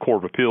 even if the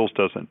Court of Appeals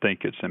doesn't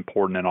think it's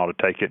important and ought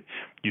to take it,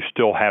 you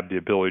still have the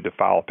ability to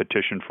file a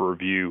petition for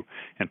review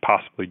and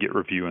possibly get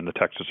review in the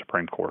Texas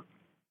Supreme Court.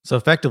 So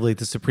effectively,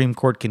 the Supreme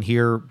Court can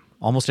hear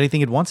almost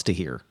anything it wants to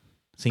hear.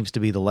 Seems to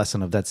be the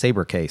lesson of that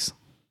Sabre case.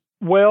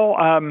 Well,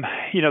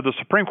 the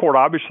Supreme Court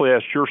obviously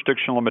has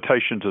jurisdiction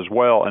limitations as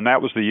well, and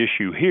that was the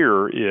issue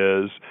here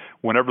is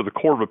whenever the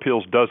Court of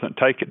Appeals doesn't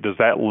take it, does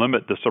that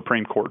limit the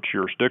Supreme Court's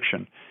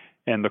jurisdiction?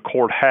 And the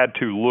court had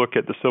to look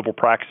at the Civil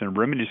Practice and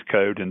Remedies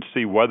Code and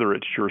see whether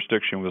its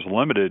jurisdiction was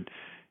limited,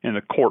 and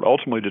the court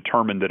ultimately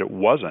determined that it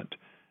wasn't,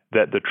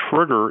 that the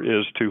trigger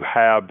is to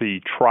have the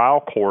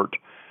trial court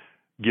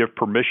give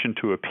permission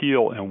to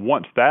appeal, and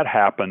once that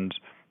happens,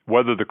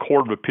 whether the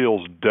Court of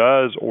Appeals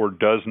does or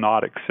does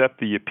not accept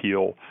the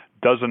appeal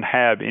doesn't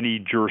have any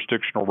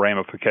jurisdictional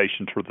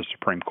ramifications for the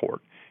Supreme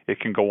Court. It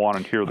can go on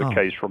and hear the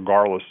case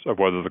regardless of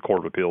whether the Court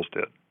of Appeals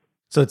did.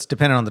 So it's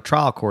dependent on the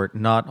trial court,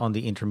 not on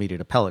the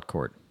intermediate appellate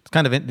court. It's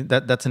kind of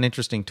that's an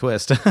interesting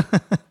twist.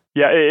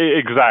 Yeah,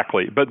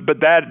 exactly. But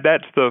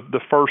that's the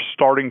first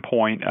starting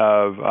point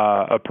of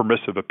a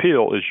permissive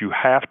appeal is you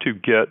have to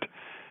get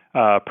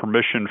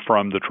permission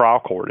from the trial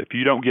court. If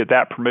you don't get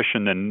that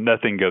permission, then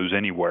nothing goes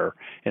anywhere.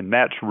 And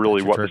that's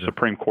really what the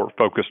Supreme Court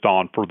focused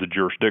on for the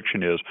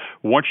jurisdiction is.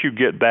 Once you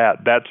get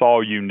that, that's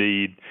all you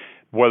need.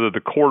 Whether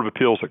the Court of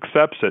Appeals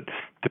accepts it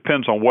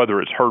depends on whether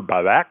it's heard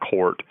by that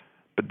court,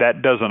 but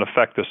that doesn't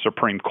affect the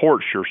Supreme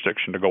Court's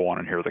jurisdiction to go on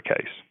and hear the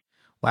case.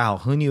 Wow,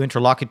 who knew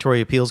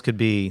interlocutory appeals could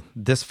be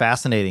this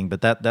fascinating?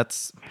 But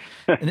that's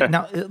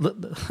now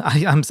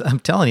I'm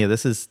telling you,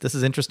 this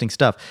is interesting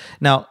stuff.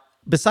 Now,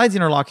 besides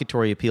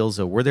interlocutory appeals,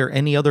 though, were there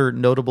any other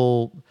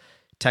notable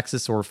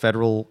Texas or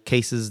federal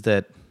cases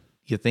that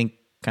you think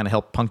kind of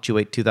helped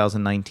punctuate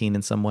 2019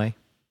 in some way?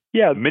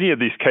 Yeah, many of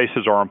these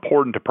cases are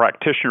important to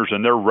practitioners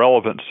in their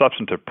relevant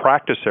substantive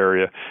practice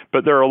area,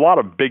 but there are a lot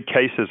of big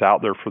cases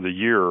out there for the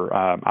year.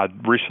 I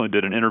recently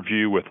did an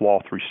interview with Law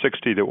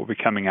 360 that will be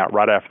coming out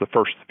right after the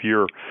first of the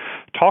year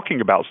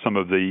talking about some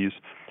of these.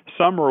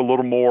 Some are a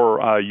little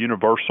more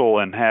universal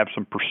and have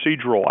some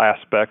procedural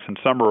aspects, and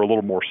some are a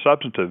little more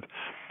substantive.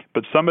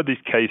 But some of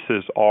these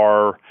cases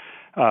are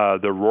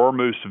the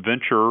Rormous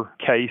Venture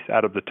case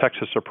out of the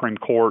Texas Supreme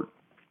Court.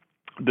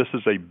 This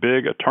is a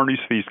big attorney's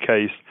fees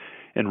case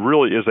and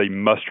really is a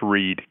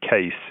must-read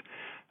case.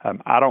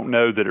 I don't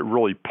know that it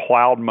really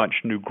plowed much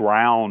new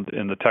ground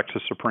in the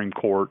Texas Supreme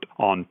Court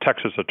on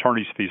Texas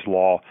attorney's fees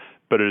law,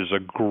 but it is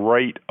a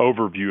great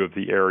overview of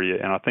the area,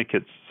 and I think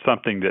it's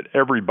something that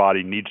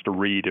everybody needs to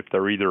read if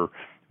they're either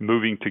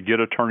moving to get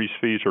attorney's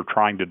fees or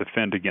trying to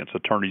defend against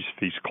attorney's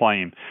fees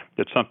claim.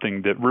 It's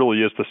something that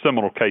really is the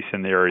seminal case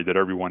in the area that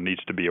everyone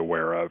needs to be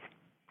aware of.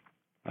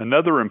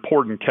 Another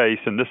important case,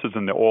 and this is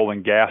in the oil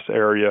and gas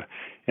area,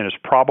 and is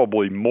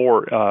probably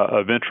more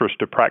of interest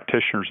to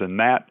practitioners in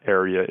that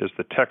area, is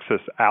the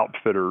Texas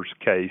Outfitters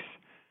case,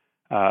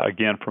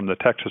 again from the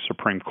Texas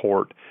Supreme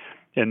Court.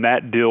 And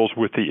that deals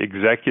with the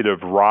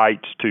executive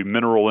rights to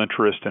mineral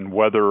interest and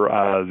whether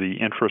the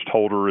interest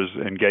holder is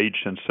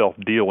engaged in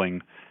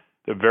self-dealing.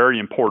 A very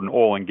important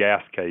oil and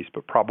gas case,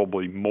 but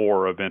probably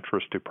more of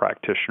interest to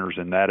practitioners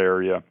in that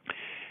area.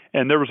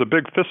 And there was a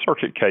big Fifth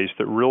Circuit case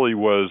that really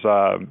was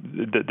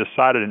that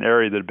decided an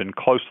area that had been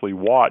closely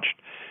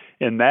watched,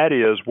 and that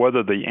is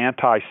whether the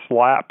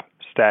anti-SLAPP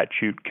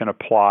statute can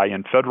apply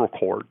in federal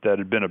court. That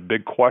had been a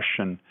big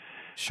question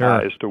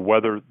as to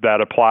whether that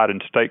applied in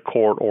state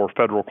court or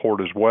federal court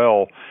as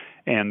well.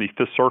 And the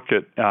Fifth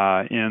Circuit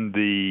in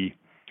the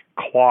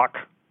Clock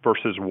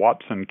versus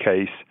Watson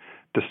case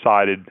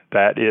decided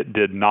that it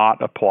did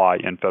not apply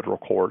in federal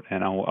court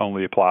and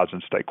only applies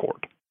in state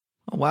court.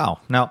 Oh, wow.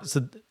 Now,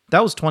 so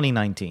that was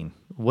 2019.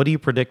 What do you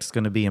predict is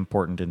going to be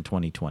important in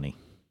 2020?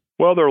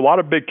 Well, there are a lot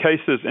of big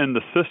cases in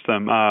the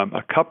system.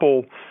 A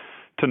couple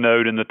to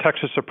note, in the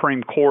Texas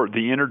Supreme Court,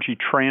 the Energy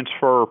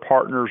Transfer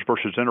Partners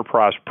versus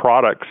Enterprise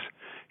Products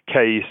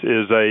case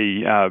is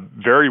a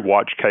very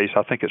watched case.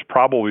 I think it's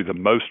probably the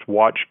most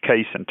watched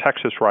case in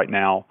Texas right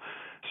now,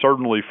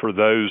 certainly for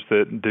those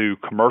that do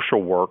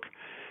commercial work.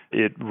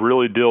 It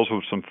really deals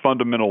with some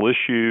fundamental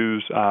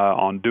issues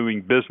on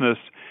doing business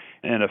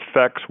and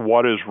affects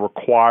what is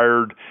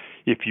required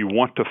if you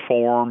want to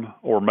form,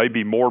 or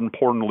maybe more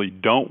importantly,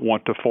 don't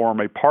want to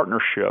form a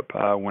partnership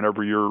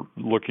whenever you're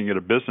looking at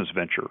a business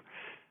venture.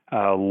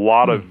 A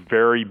lot of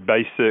very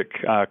basic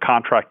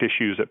contract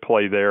issues at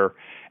play there,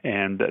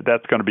 and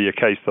that's going to be a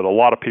case that a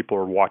lot of people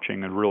are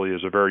watching and really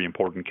is a very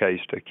important case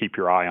to keep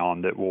your eye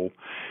on. That will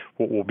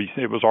be.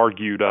 It was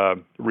argued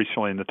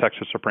recently in the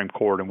Texas Supreme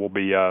Court, and we'll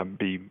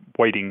be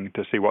waiting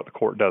to see what the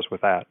court does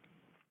with that.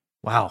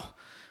 Wow.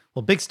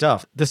 Well, big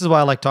stuff. This is why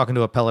I like talking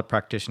to appellate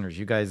practitioners.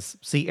 You guys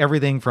see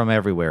everything from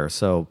everywhere.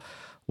 So,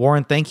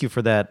 Warren, thank you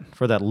for that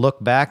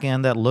look back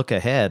and that look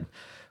ahead.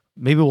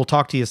 Maybe we'll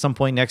talk to you at some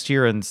point next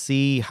year and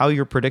see how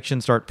your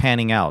predictions start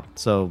panning out.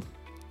 So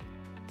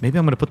maybe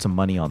I'm going to put some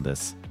money on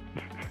this.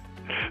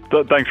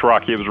 Thanks,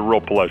 Rocky. It was a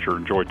real pleasure.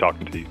 Enjoyed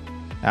talking to you.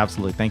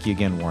 Absolutely. Thank you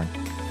again, Warren.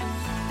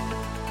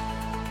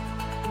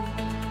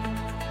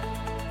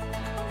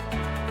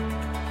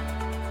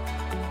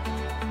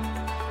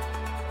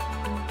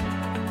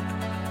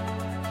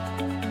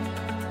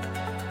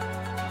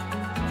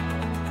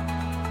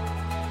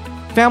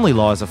 Family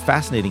law is a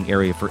fascinating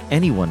area for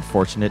anyone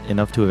fortunate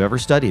enough to have ever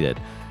studied it.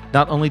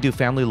 Not only do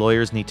family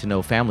lawyers need to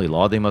know family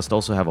law, they must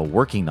also have a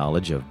working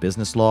knowledge of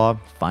business law,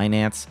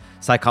 finance,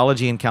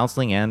 psychology and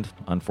counseling, and,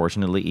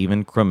 unfortunately,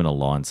 even criminal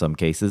law in some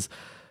cases.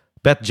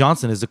 Beth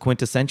Johnson is a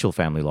quintessential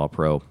family law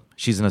pro.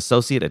 She's an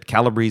associate at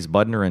Calabrese,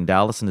 Budner &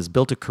 Dallas and has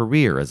built a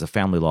career as a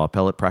family law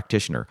appellate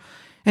practitioner.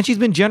 And she's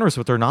been generous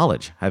with her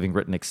knowledge, having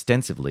written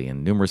extensively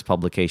in numerous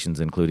publications,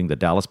 including the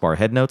Dallas Bar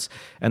Headnotes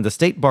and the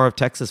State Bar of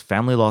Texas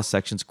Family Law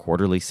Section's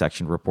quarterly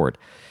section report.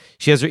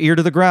 She has her ear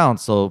to the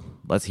ground, so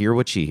let's hear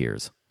what she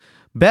hears.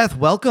 Beth,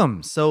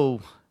 welcome.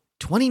 So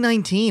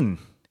 2019,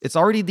 it's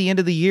already the end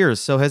of the year.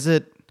 So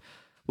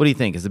what do you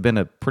think? Has it been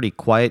a pretty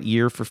quiet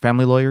year for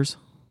family lawyers?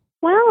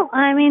 Well,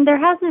 I mean, there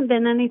hasn't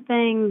been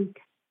anything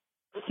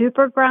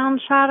super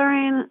ground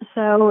shattering,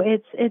 so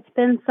it's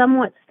been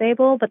somewhat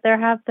stable, but there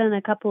have been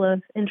a couple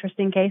of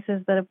interesting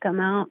cases that have come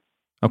out.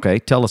 Okay,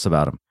 tell us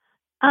about them.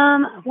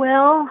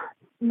 Well,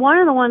 one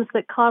of the ones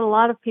that caught a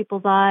lot of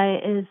people's eye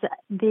is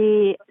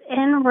the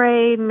in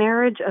re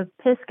marriage of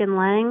Pisk and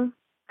Lang,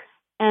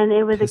 and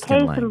it was a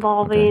case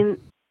involving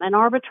an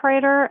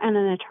arbitrator and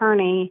an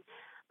attorney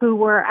who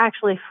were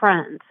actually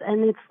friends.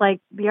 And it's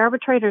like the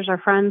arbitrators are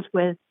friends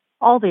with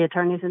all the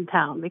attorneys in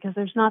town because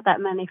there's not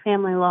that many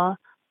family law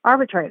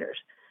arbitrators.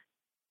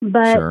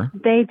 But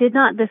they did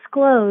not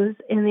disclose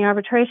in the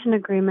arbitration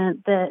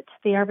agreement that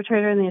the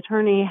arbitrator and the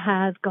attorney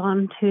has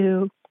gone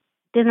to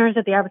dinners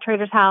at the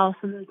arbitrator's house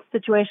and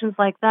situations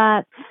like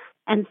that.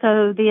 And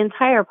so the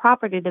entire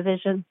property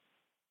division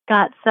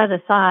got set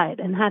aside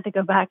and had to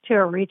go back to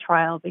a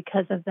retrial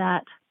because of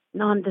that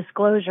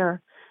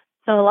non-disclosure.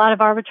 So a lot of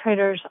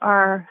arbitrators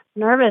are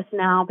nervous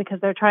now because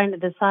they're trying to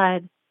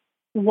decide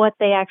what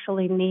they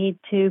actually need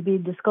to be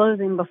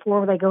disclosing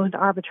before they go into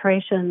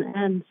arbitration.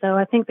 And so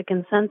I think the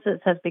consensus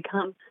has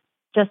become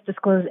just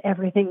disclose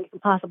everything you can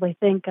possibly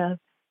think of.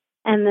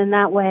 And then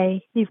that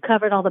way you've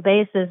covered all the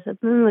bases. And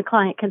then the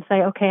client can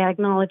say, okay, I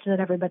acknowledge that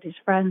everybody's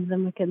friends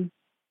and we can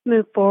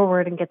move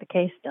forward and get the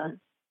case done.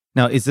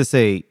 Now, is this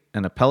an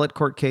appellate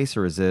court case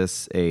or is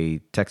this a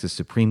Texas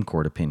Supreme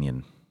Court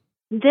opinion?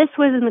 This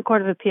was in the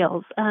Court of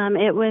Appeals.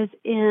 It was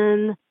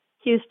in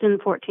Houston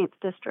 14th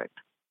District.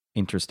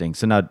 Interesting.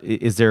 So now,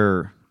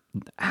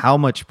 how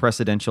much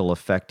precedential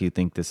effect do you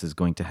think this is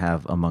going to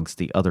have amongst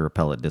the other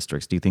appellate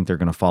districts? Do you think they're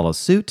going to follow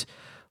suit,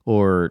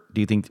 or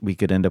do you think we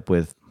could end up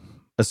with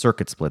a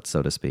circuit split,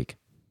 so to speak?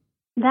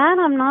 That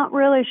I'm not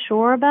really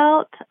sure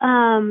about.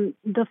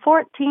 The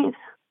 14th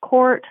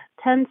Court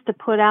tends to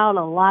put out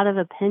a lot of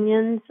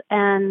opinions,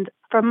 and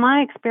from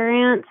my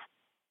experience,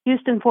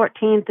 Houston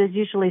 14th is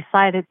usually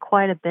cited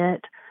quite a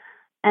bit.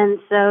 And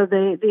so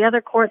the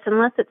other courts,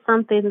 unless it's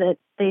something that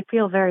they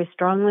feel very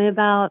strongly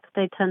about,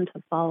 they tend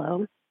to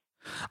follow.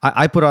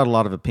 I put out a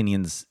lot of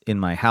opinions in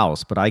my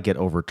house, but I get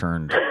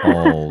overturned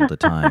all the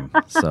time.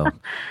 So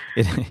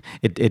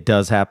it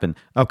does happen.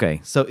 Okay,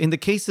 so in the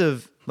case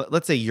of,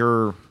 let's say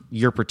your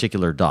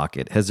particular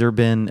docket, has there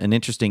been an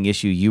interesting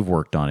issue you've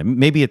worked on?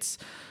 Maybe it's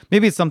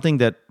something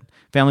that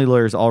family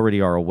lawyers already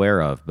are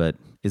aware of, but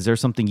is there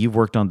something you've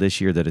worked on this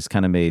year that has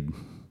kind of made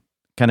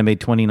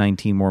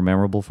 2019 more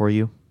memorable for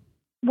you?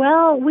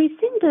 Well, we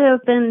seem to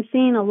have been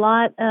seeing a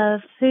lot of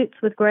suits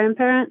with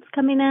grandparents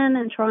coming in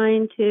and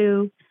trying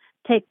to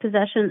take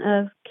possession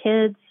of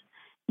kids,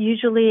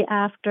 usually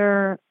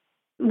after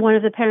one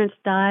of the parents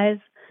dies.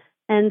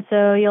 And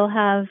so you'll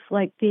have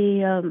like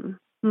the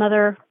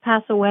mother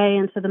pass away,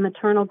 and so the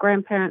maternal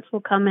grandparents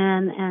will come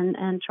in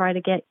and try to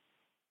get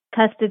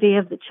custody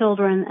of the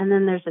children. And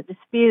then there's a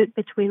dispute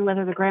between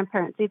whether the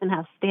grandparents even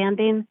have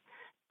standing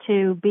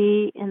to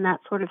be in that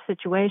sort of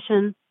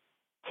situation.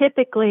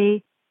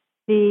 Typically,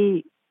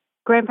 the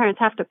grandparents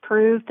have to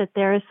prove that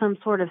there is some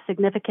sort of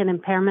significant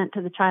impairment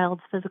to the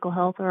child's physical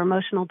health or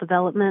emotional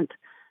development.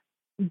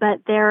 But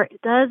there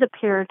does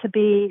appear to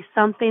be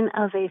something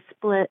of a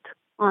split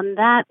on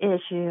that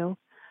issue.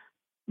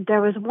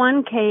 There was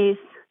one case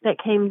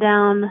that came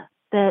down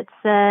that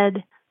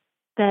said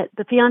that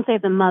the fiancé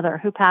of the mother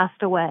who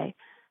passed away,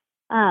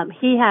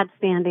 he had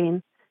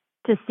standing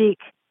to seek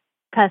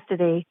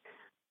custody.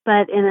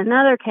 But in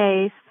another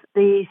case,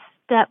 the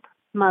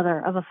stepmother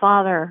of a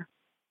father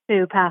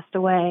who passed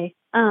away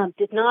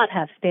did not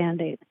have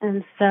standing.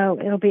 And so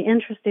it'll be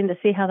interesting to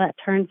see how that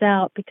turns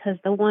out, because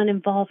the one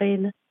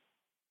involving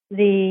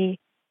this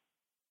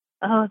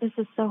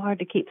is so hard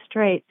to keep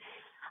straight.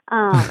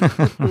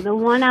 The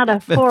one out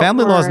of Fort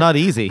family Worth, law is not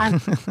easy.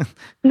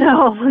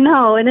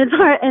 No, and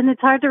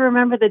it's hard to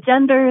remember the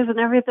genders and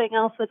everything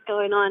else that's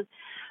going on.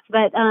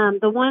 But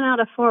the one out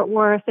of Fort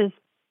Worth is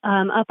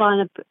up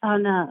on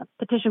a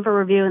petition for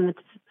review in the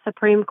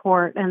Supreme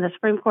Court, and the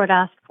Supreme Court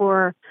asked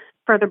for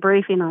further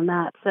briefing on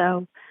that.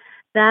 So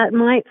that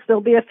might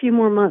still be a few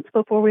more months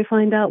before we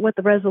find out what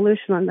the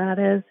resolution on that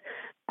is.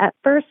 At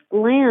first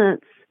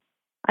glance,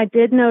 I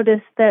did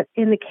notice that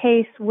in the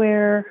case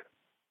where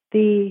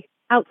the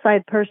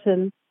outside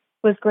person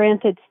was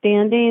granted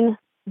standing,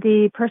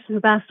 the person who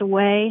passed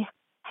away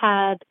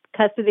had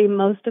custody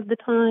most of the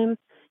time.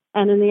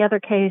 And in the other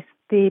case,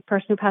 the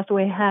person who passed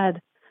away had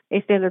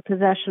a standard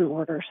possession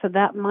order. So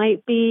that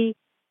might be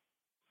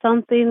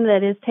something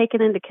that is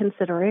taken into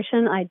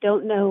consideration. I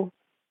don't know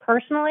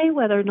personally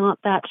whether or not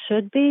that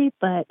should be,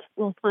 but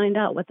we'll find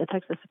out what the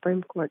Texas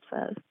Supreme Court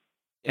says.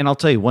 And I'll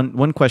tell you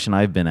one question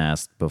I've been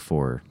asked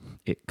before.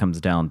 It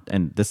comes down,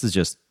 and this is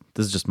just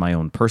my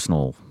own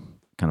personal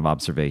kind of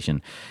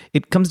observation.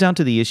 It comes down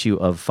to the issue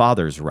of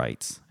father's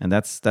rights, and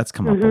that's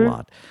come up a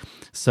lot.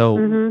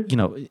 So,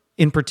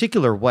 in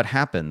particular, what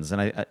happens,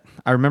 and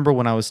I remember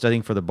when I was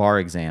studying for the bar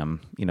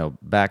exam,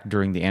 back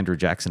during the Andrew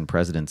Jackson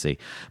presidency,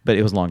 but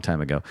it was a long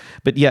time ago.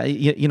 But yeah,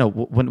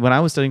 when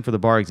I was studying for the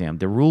bar exam,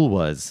 the rule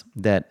was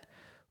that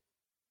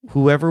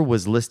whoever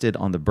was listed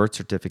on the birth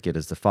certificate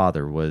as the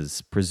father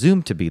was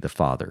presumed to be the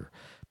father.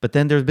 But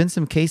then there's been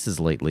some cases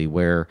lately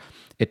where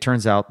it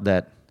turns out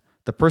that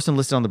the person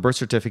listed on the birth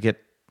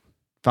certificate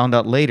found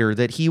out later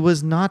that he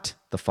was not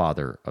the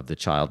father of the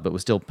child, but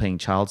was still paying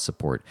child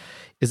support.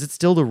 Is it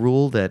still the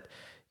rule that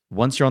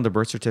once you're on the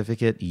birth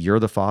certificate, you're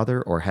the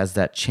father, or has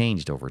that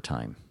changed over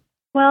time?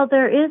 Well,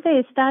 there is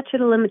a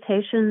statute of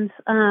limitations,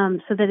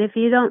 so that if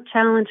you don't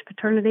challenge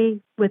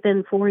paternity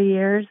within 4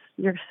 years,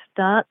 you're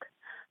stuck.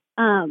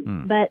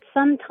 But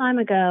some time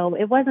ago,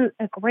 it wasn't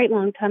a great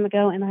long time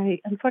ago, and I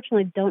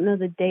unfortunately don't know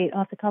the date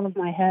off the top of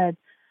my head,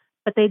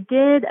 but they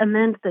did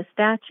amend the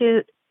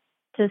statute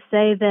to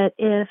say that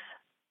if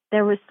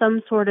there was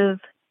some sort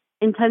of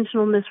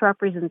intentional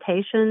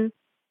misrepresentation,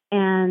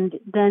 and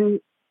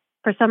then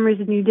for some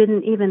reason you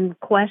didn't even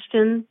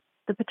question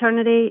the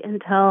paternity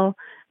until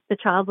the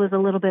child was a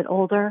little bit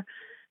older,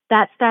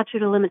 that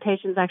statute of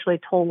limitations actually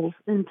tolls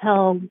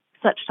until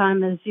such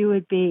time as you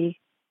would be,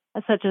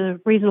 such a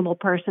reasonable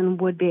person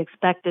would be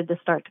expected to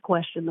start to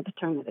question the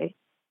paternity.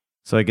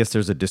 So I guess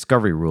there's a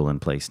discovery rule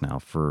in place now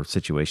for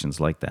situations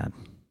like that.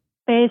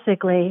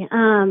 Basically.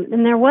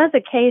 And there was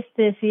a case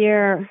this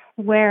year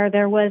where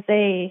there was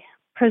a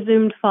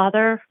presumed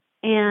father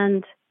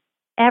and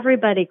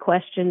everybody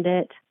questioned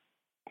it.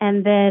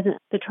 And then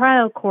the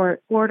trial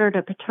court ordered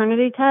a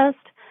paternity test,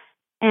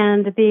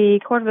 and the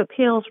Court of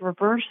Appeals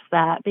reversed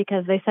that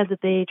because they said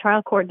that the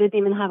trial court didn't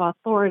even have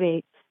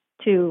authority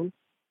to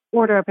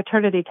order a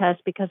paternity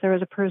test because there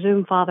was a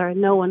presumed father and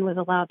no one was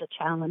allowed to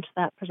challenge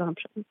that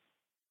presumption.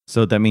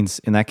 So that means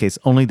in that case,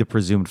 only the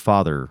presumed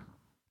father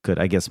could,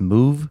 I guess,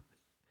 move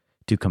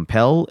to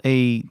compel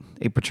a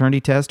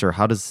paternity test, or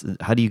how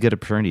do you get a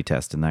paternity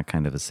test in that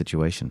kind of a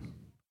situation?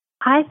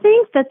 I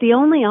think that the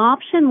only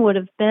option would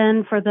have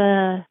been for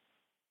the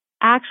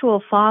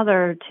actual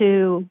father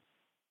to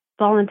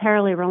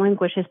voluntarily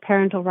relinquish his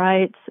parental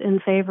rights in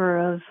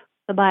favor of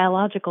the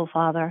biological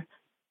father.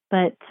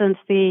 But since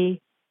the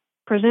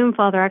presumed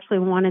father actually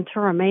wanted to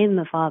remain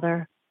the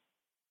father,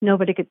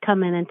 nobody could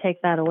come in and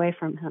take that away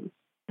from him.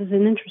 It was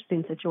an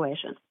interesting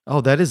situation. Oh,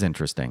 that is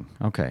interesting.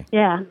 Okay.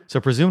 Yeah. So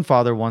presumed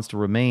father wants to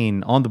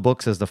remain on the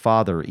books as the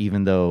father,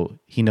 even though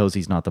he knows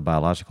he's not the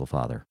biological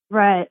father.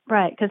 Right.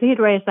 Because he'd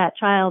raised that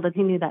child and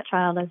he knew that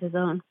child as his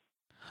own.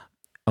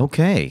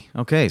 Okay.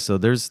 So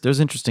there's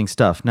interesting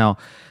stuff. Now,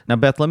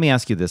 Beth, let me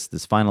ask you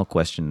this final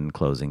question in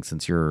closing.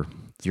 Since you're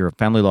a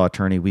family law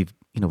attorney, we've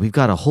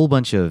got a whole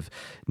bunch of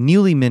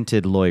newly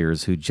minted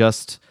lawyers who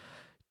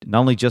not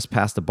only just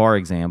passed the bar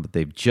exam, but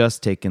they've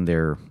just taken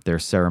their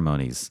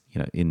ceremonies,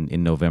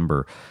 in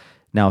November.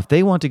 Now, if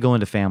they want to go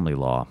into family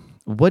law,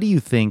 what do you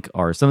think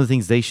are some of the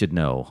things they should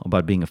know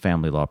about being a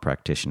family law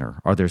practitioner?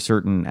 Are there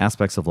certain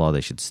aspects of law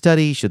they should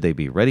study? Should they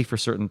be ready for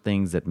certain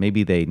things that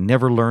maybe they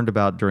never learned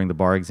about during the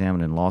bar exam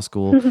and in law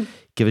school?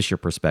 Give us your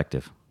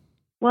perspective.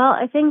 Well,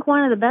 I think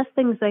one of the best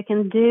things they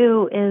can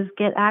do is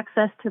get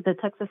access to the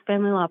Texas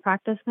Family Law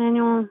Practice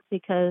Manual,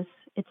 because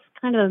it's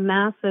kind of a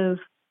massive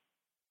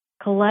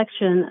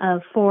collection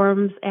of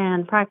forms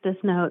and practice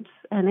notes,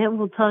 and it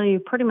will tell you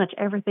pretty much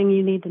everything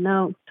you need to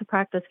know to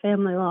practice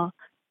family law.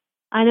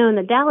 I know in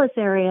the Dallas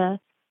area,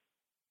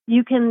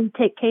 you can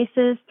take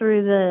cases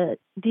through the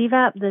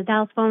DVAP, the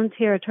Dallas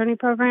Volunteer Attorney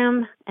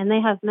Program, and they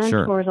have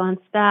mentors on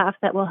staff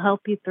that will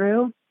help you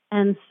through.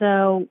 And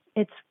so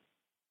it's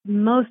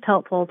most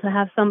helpful to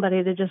have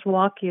somebody to just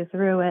walk you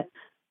through it.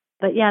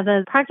 But yeah,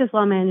 the practice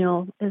law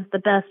manual is the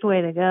best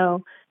way to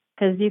go,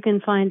 because you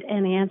can find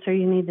any answer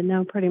you need to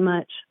know pretty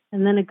much.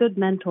 And then a good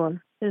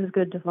mentor is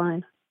good to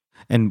find.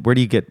 And where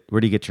do you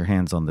get your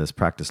hands on this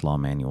practice law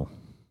manual?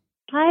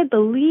 I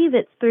believe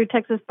it's through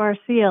Texas Bar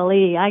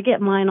CLE. I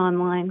get mine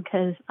online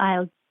because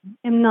I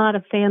am not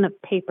a fan of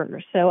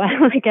paper, so I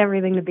like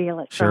everything to be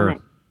electronic.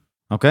 Sure.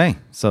 Okay,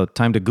 so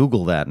time to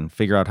Google that and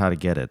figure out how to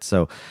get it.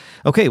 So,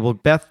 okay, well,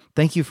 Beth,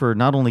 thank you for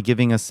not only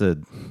giving us a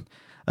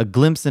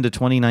glimpse into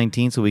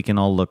 2019 so we can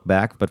all look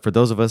back, but for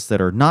those of us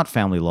that are not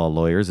family law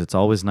lawyers, it's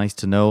always nice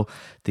to know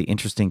the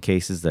interesting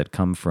cases that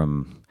come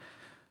from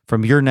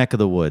your neck of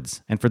the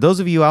woods. And for those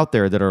of you out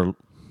there that are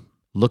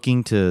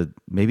looking to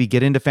maybe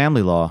get into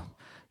family law,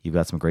 you've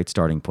got some great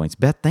starting points.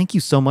 Beth, thank you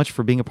so much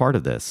for being a part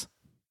of this.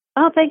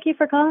 Oh, thank you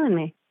for calling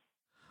me.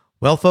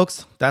 Well,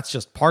 folks, that's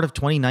just part of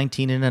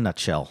 2019 in a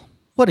nutshell.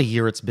 What a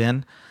year it's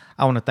been.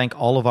 I want to thank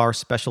all of our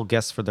special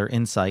guests for their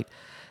insight.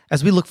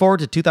 As we look forward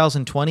to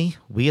 2020,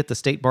 we at the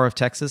State Bar of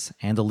Texas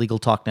and the Legal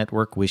Talk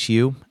Network wish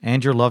you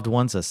and your loved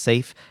ones a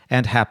safe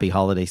and happy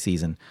holiday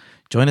season.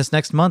 Join us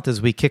next month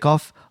as we kick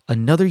off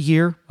another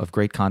year of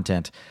great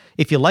content.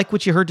 If you like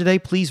what you heard today,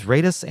 please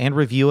rate us and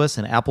review us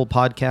in Apple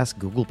Podcasts,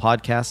 Google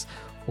Podcasts,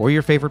 or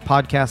your favorite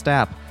podcast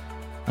app.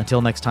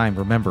 Until next time,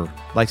 remember,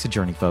 life's a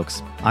journey,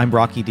 folks. I'm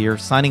Rocky Deer,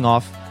 signing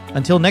off.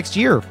 Until next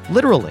year,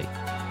 literally.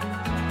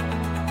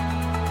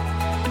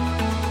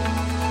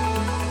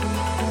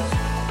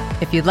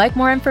 If you'd like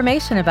more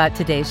information about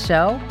today's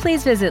show,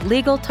 please visit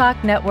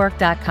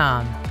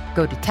LegalTalkNetwork.com.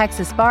 Go to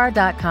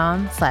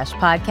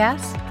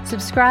TexasBar.com/podcast,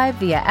 subscribe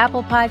via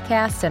Apple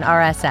Podcasts and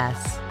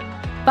RSS.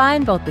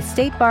 Find both the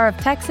State Bar of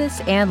Texas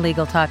and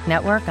Legal Talk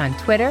Network on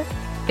Twitter,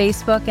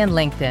 Facebook, and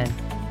LinkedIn,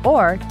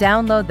 or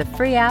download the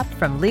free app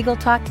from Legal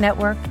Talk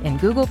Network in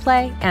Google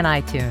Play and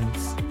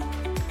iTunes.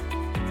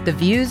 The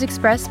views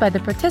expressed by the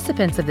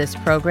participants of this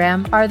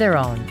program are their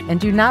own and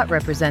do not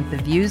represent the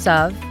views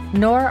of,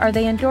 nor are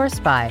they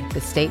endorsed by,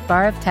 the State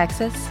Bar of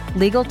Texas,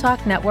 Legal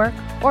Talk Network,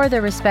 or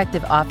their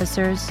respective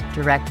officers,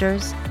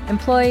 directors,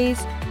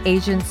 employees,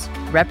 agents,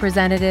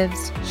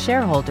 representatives,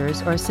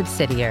 shareholders, or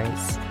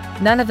subsidiaries.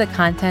 None of the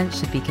content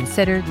should be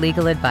considered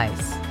legal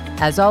advice.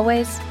 As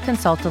always,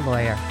 consult a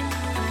lawyer.